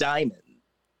Nazis and diamonds.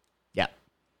 Yeah.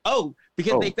 Oh,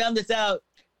 because they found this out.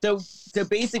 So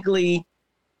basically,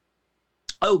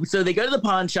 so they go to the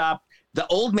pawn shop. The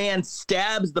old man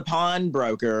stabs the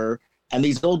pawnbroker, and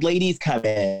these old ladies come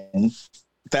in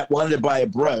that wanted to buy a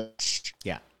brooch.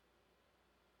 Yeah.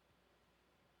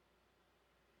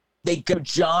 They go,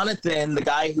 Jonathan, the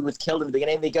guy who was killed in the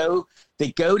beginning, they go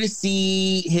to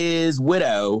see his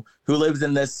widow who lives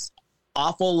in this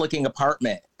awful looking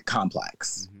apartment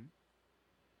complex. Mm-hmm.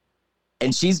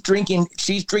 And she's drinking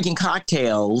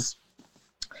cocktails,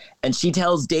 and she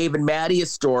tells Dave and Maddie a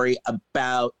story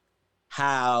about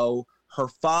how her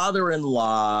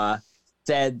father-in-law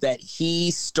said that he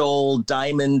stole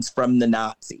diamonds from the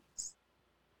Nazis.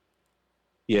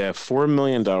 Yeah, $4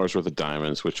 million worth of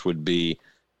diamonds, which would be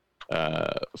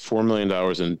 $4 million in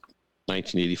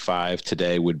 1985.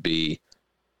 Today would be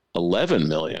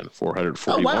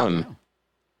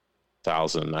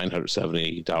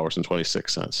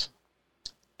 $11,441,970.26.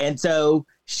 And so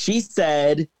she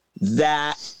said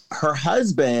that her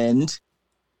husband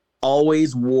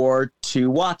always wore 2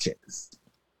 watches.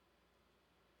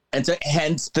 And so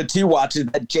hence the 2 watches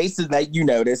that Jason, that you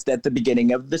noticed at the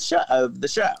beginning of the show.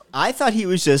 I thought he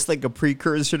was just like a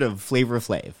precursor to Flavor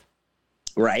Flav.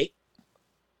 Right.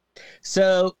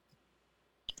 So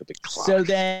The big clock. So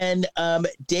then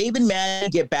Dave and Maddie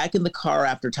get back in the car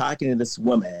after talking to this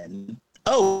woman.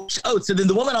 So then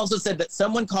the woman also said that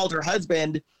someone called her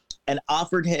husband and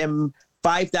offered him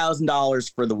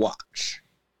 $5,000 for the watch.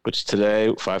 Which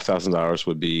today, $5,000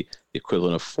 would be the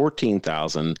equivalent of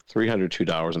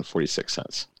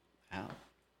 $14,302.46. Wow.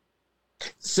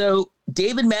 So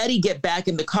Dave and Maddie get back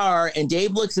in the car, and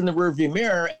Dave looks in the rearview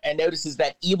mirror and notices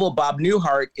that evil Bob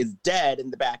Newhart is dead in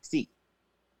the back seat.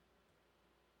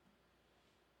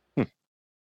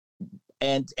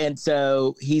 And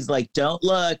so he's like, don't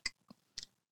look.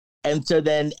 And so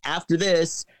then after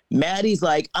this, Maddie's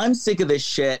like, I'm sick of this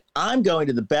shit. I'm going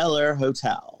to the Bel Air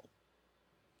Hotel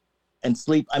and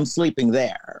I'm sleeping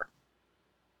there.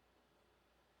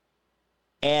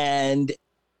 And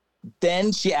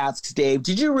then she asks Dave,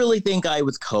 did you really think I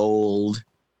was cold?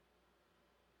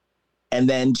 And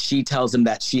then she tells him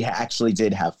that she actually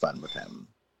did have fun with him.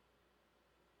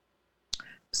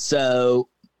 So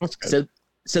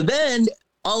then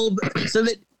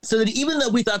even though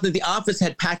we thought that the office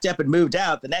had packed up and moved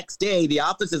out, the next day the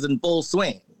office is in full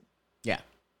swing. Yeah.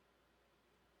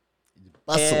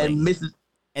 Bustling. And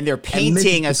And they're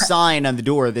painting a sign on the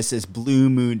door that says Blue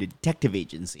Moon Detective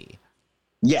Agency.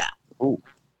 Yeah. Ooh.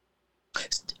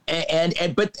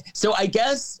 But so I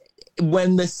guess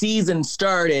when the season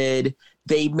started,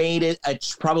 they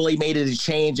probably made it a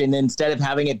change, and instead of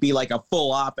having it be like a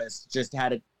full office, just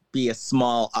had it be a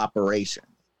small operation.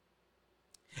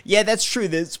 Yeah, that's true.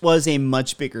 This was a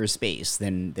much bigger space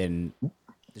than the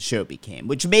show became,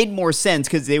 which made more sense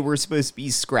because they were supposed to be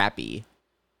scrappy.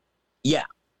 Yeah.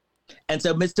 And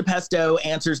so Mr. Pesto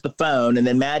answers the phone, and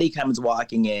then Maddie comes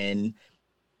walking in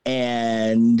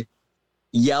and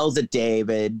yells at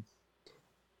David.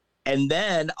 And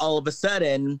then all of a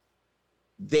sudden,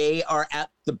 they are at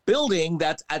the building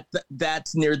that's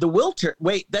near the Wiltern.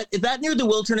 Wait, is that near the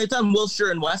Wiltern? It's on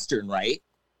Wilshire and Western, right?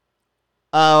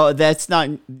 Oh, that's not.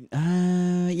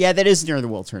 Yeah, that is near the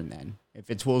Wiltern then. If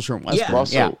it's Wilshire and Western,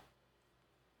 Also,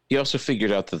 he also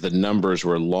figured out that the numbers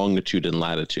were longitude and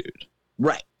latitude.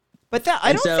 Right. But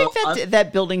I don't think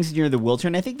that building's near the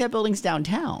Wiltern. I think that building's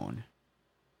downtown.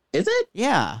 Is it?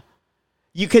 Yeah.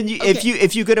 You can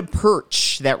if you go to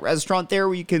Perch, that restaurant there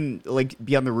where you can like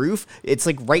be on the roof, it's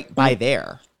like right by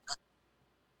there.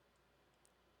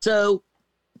 So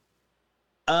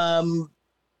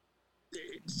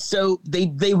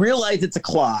they realize it's a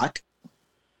clock,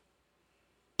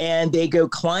 and they go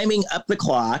climbing up the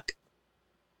clock,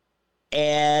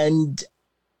 and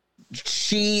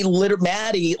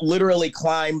Maddie literally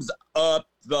climbs up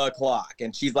the clock,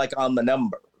 and she's like on the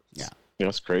number. Yeah,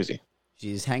 that's crazy.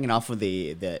 She's hanging off of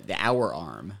the hour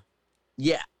arm.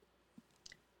 Yeah.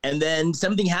 And then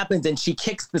something happens, and she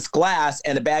kicks this glass,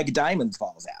 and a bag of diamonds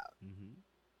falls out. Mm-hmm.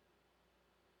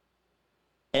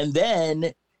 And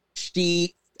then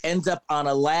she ends up on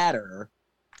a ladder,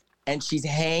 and she's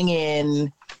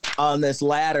hanging on this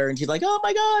ladder, and she's like, oh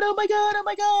my God, oh my God, oh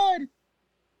my God.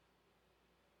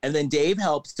 And then Dave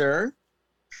helps her,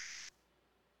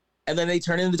 and then they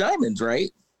turn in the diamonds,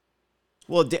 right?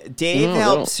 Well, Dave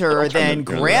helps her, then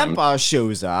Grandpa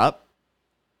shows up.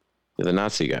 The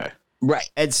Nazi guy. Right.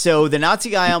 And so the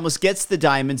Nazi guy almost gets the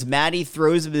diamonds. Maddie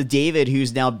throws them to David,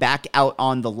 who's now back out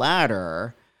on the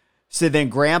ladder. So then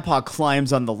Grandpa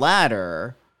climbs on the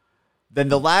ladder. Then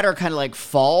the ladder kind of like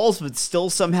falls, but still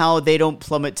somehow they don't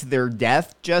plummet to their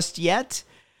death just yet.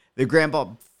 Then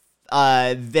Grandpa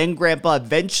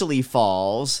eventually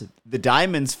falls. The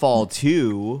diamonds fall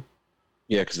too.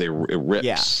 Yeah, because it rips.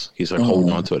 Yeah. He's like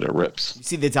holding onto it. It rips. You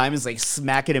see the diamonds like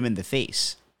smacking him in the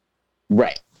face.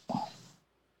 Right.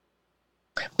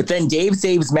 But then Dave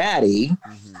saves Maddie.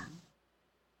 Mm-hmm.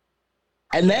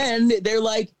 And then they're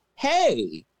like,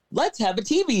 hey, let's have a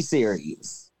TV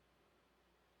series.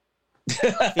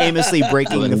 Famously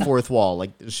breaking the fourth wall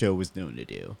like the show was known to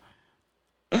do.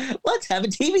 Let's have a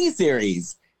TV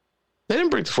series. They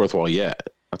didn't break the fourth wall yet.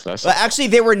 That's what I said. Well, actually,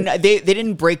 they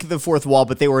didn't break the fourth wall,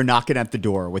 but they were knocking at the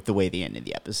door with the way they ended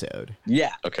the episode.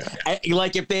 Yeah. Okay.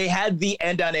 Like if they had the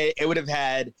end on it, it would have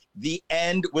had the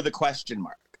end with a question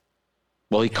mark.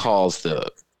 Well, he calls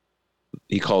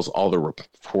all the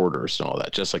reporters and all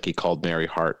that, just like he called Mary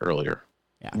Hart earlier.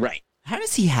 Yeah. Right. How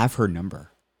does he have her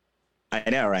number? I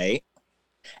know, right?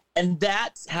 And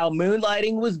that's how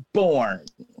Moonlighting was born.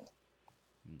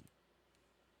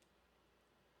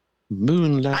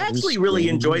 Moonlighting. I actually really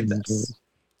enjoyed this.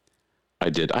 I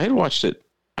did. I had watched it.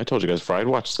 I told you guys before. I'd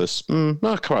watched this probably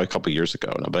a couple of years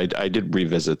ago now, but I did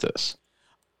revisit this.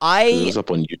 It was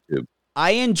up on YouTube.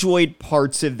 I enjoyed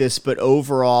parts of this, but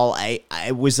overall,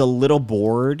 I was a little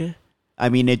bored. I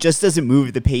mean, it just doesn't move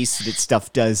at the pace that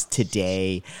stuff does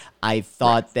today. I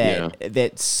thought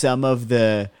that some of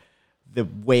the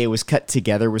way it was cut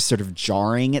together was sort of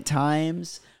jarring at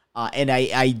times. And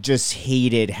I just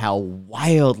hated how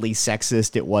wildly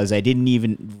sexist it was. I didn't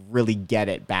even really get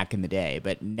it back in the day.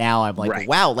 But now I'm like,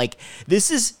 wow, like this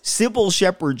is Sybil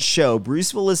Shepherd's show.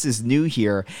 Bruce Willis is new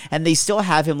here. And they still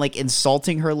have him like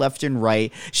insulting her left and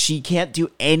right. She can't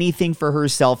do anything for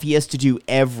herself. He has to do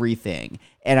everything.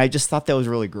 And I just thought that was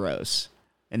really gross.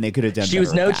 And they could have done better. She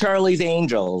was no Charlie's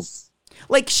Angels.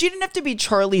 Like, she didn't have to be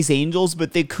Charlie's Angels,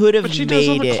 but they could have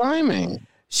made it. Climbing.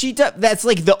 She does. That's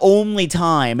like the only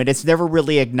time, and it's never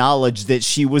really acknowledged that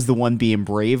she was the one being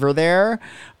braver there.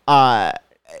 I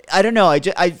don't know.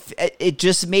 It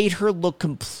just made her look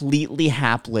completely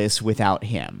hapless without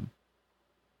him.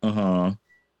 Well,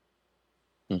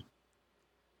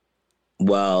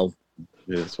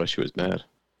 yeah, that's why she was mad.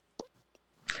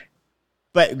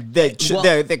 But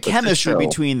the chemistry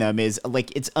between them is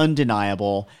like it's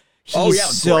undeniable.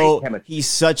 He's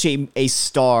such a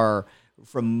star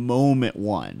from moment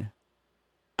one.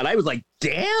 And I was like,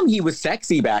 damn, he was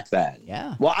sexy back then.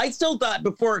 Yeah. Well, I still thought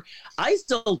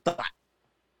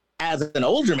as an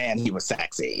older man, he was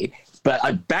sexy.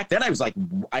 But back then I was like,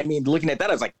 I mean, looking at that,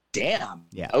 I was like, damn.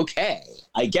 Yeah. Okay.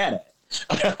 I get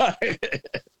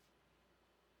it.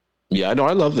 Yeah, I know.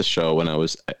 I love the show when I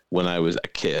was a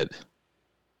kid.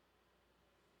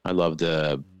 I loved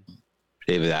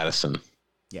David Addison.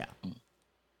 Yeah.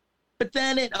 But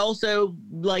then it also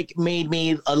like made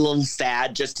me a little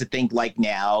sad just to think like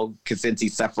now, because since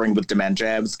he's suffering with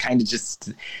dementia, I was kind of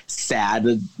just sad,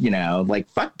 like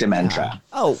fuck dementia.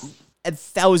 Oh,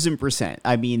 1,000%.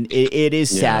 I mean, it is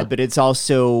sad, but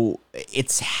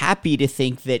it's happy to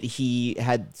think that he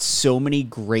had so many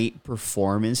great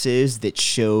performances that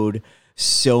showed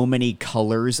so many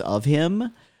colors of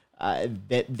him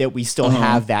that we still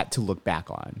have that to look back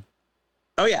on.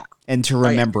 Oh yeah, and to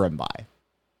remember him by.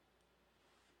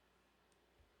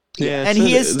 Yeah, and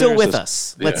he is still with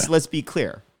us. Let's be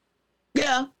clear.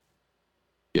 Yeah.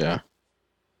 Yeah.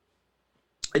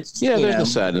 There's a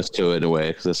sadness to it in a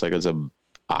way because it's like it's a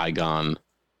bygone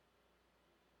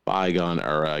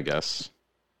era, I guess.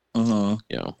 Mm-hmm.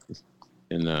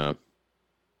 And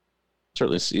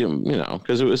certainly,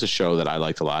 because it was a show that I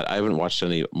liked a lot. I haven't watched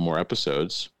any more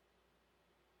episodes.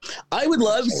 I would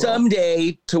love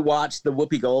someday to watch the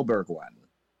Whoopi Goldberg one.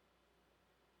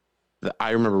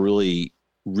 I remember really,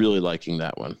 really liking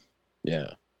that one.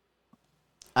 Yeah.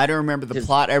 I don't remember the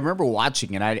plot. I remember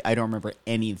watching it. I don't remember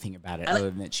anything about it other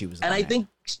than that she was. And I think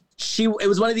it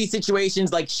was one of these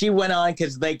situations like she went on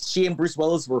because like she and Bruce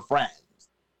Willis were friends,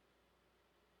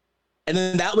 and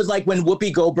then that was like when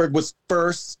Whoopi Goldberg was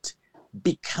first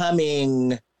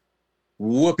becoming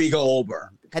Whoopi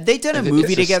Goldberg. Had they done a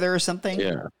movie together or something?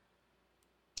 Yeah.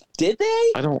 Did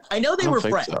they? I know they were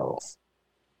friends. So.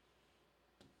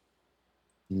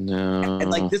 No.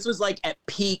 And like this was like at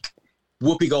peak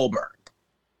Whoopi Goldberg.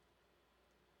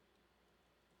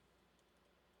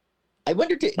 I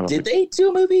wonder, did they do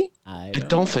a movie? I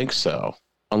don't think so.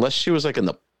 Unless she was like in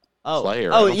the player.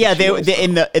 Oh yeah, they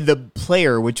in the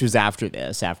player, which was after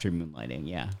Moonlighting.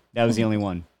 Yeah, that was the only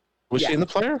one. Was she in the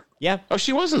player? Yeah. Oh,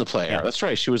 she was in the player. Yeah. That's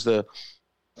right. She was the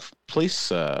police.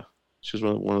 She was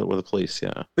one of the police.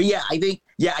 Yeah. But I think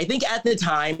at the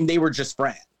time they were just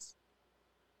friends.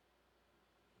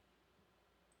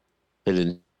 They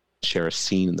didn't share a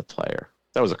scene in the player.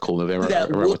 That was a cool movie. That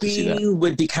Whoopi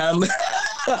would become.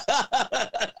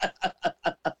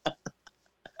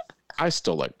 I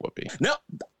still like Whoopi. No,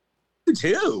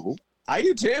 I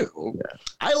do too. Yeah.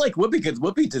 I like Whoopi because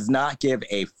Whoopi does not give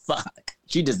a fuck.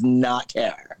 She does not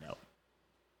care. No.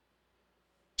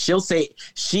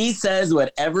 She says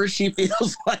whatever she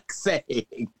feels like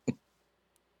saying.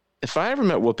 If I ever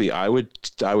met Whoopi, I would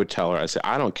tell her, I'd say,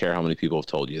 I don't care how many people have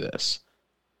told you this,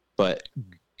 but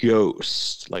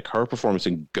Ghost, like her performance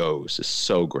in Ghost is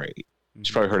so great.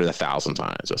 She's probably heard it 1,000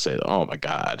 times. I say, oh my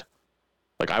God.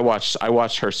 Like I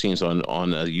watch her scenes on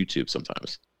YouTube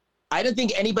sometimes. I don't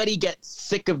think anybody gets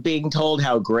sick of being told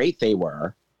how great they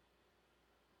were.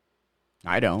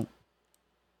 I don't.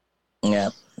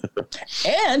 Yeah.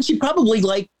 And she probably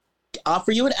like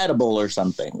offer you an edible or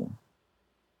something.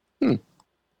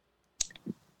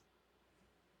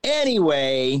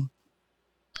 Anyway,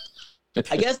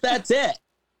 I guess that's it.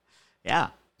 Yeah.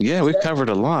 Yeah, we've covered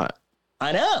a lot.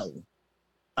 I know.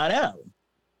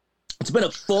 It's been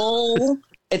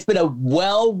a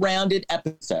well-rounded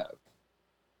episode.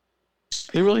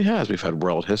 It really has. We've had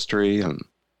world history and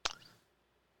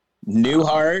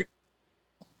Newhart.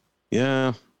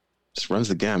 Yeah. Just runs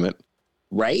the gamut.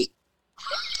 Right?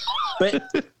 But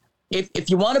if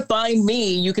you want to find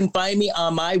me, you can find me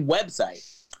on my website,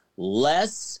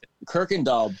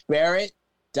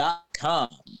 LesKirkendallBarrett.com.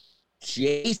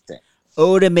 Jason.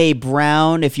 Oda Mae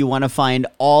Brown. If you want to find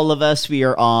all of us, we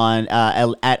are on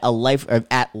at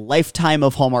Lifetime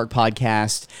of Hallmark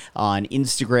Podcast on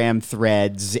Instagram,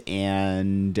 Threads,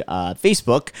 and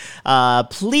Facebook.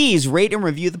 Please rate and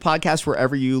review the podcast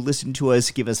wherever you listen to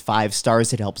us. Give us 5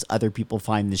 stars. It helps other people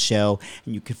find the show.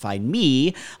 And you can find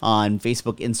me on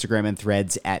Facebook, Instagram, and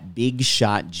Threads at Big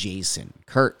Shot Jason.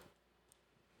 Kurt.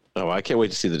 Oh, I can't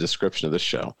wait to see the description of this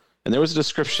show. And there was a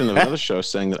description of another show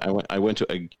saying that I went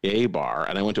to a gay bar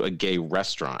and I went to a gay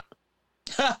restaurant.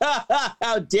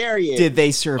 How dare you? Did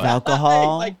they serve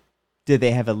alcohol? Did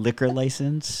they have a liquor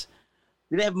license?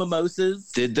 Did they have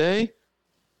mimosas? Did they?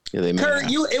 Yeah, they may Kurt,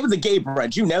 have. it was a gay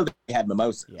brunch. You know they had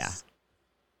mimosas. Yeah.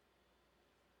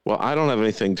 Well, I don't have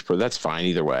anything to prove. That's fine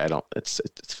either way. I don't. It's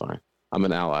fine. I'm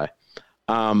an ally.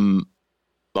 I don't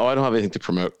have anything to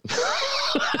promote.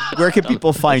 Where can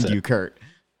people find you, Kurt?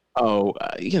 Oh,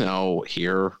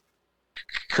 here,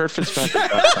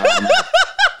 KurtFitzpatrick.com.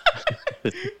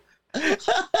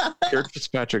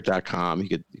 KurtFitzpatrick.com. You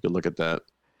could look at that.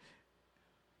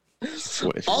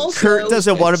 Also, Kurt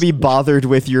doesn't want to be bothered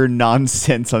with your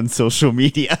nonsense on social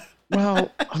media. Well,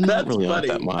 I'm not really on funny.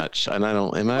 it that much, and I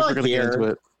don't. Am I ever going to get into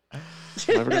it?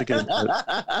 I'm never gonna get into it.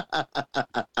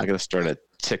 I gotta start a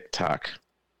TikTok.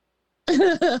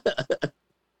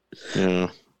 Yeah.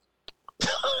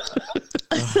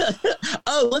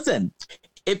 Oh, listen.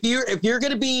 If you're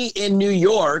going to be in New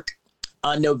York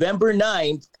on November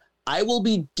 9th, I will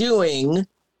be doing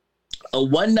a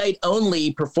one-night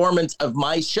only performance of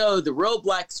my show, The Real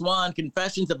Black Swan: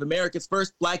 Confessions of America's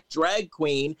First Black Drag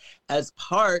Queen, as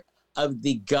part of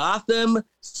the Gotham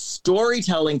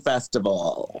Storytelling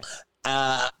Festival.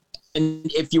 And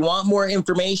if you want more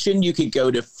information, you could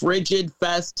go to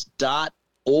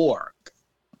frigidfest.org.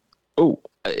 Oh,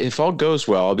 if all goes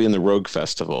well, I'll be in the Rogue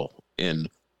Festival in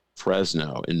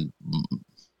Fresno in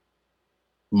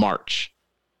March.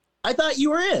 I thought you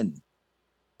were in.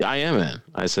 I am in.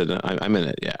 I said I'm in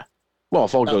it. Yeah. Well,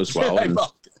 if all goes well, and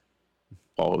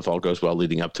if all goes well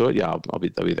leading up to it, yeah, I'll be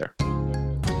there.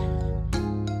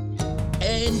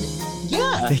 And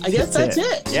yeah, I guess that's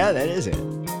it. Yeah, that is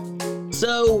it.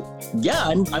 So yeah,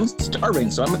 I'm starving,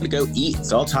 so I'm gonna go eat.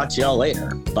 So I'll talk to y'all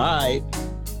later. Bye.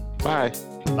 Bye.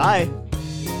 Bye.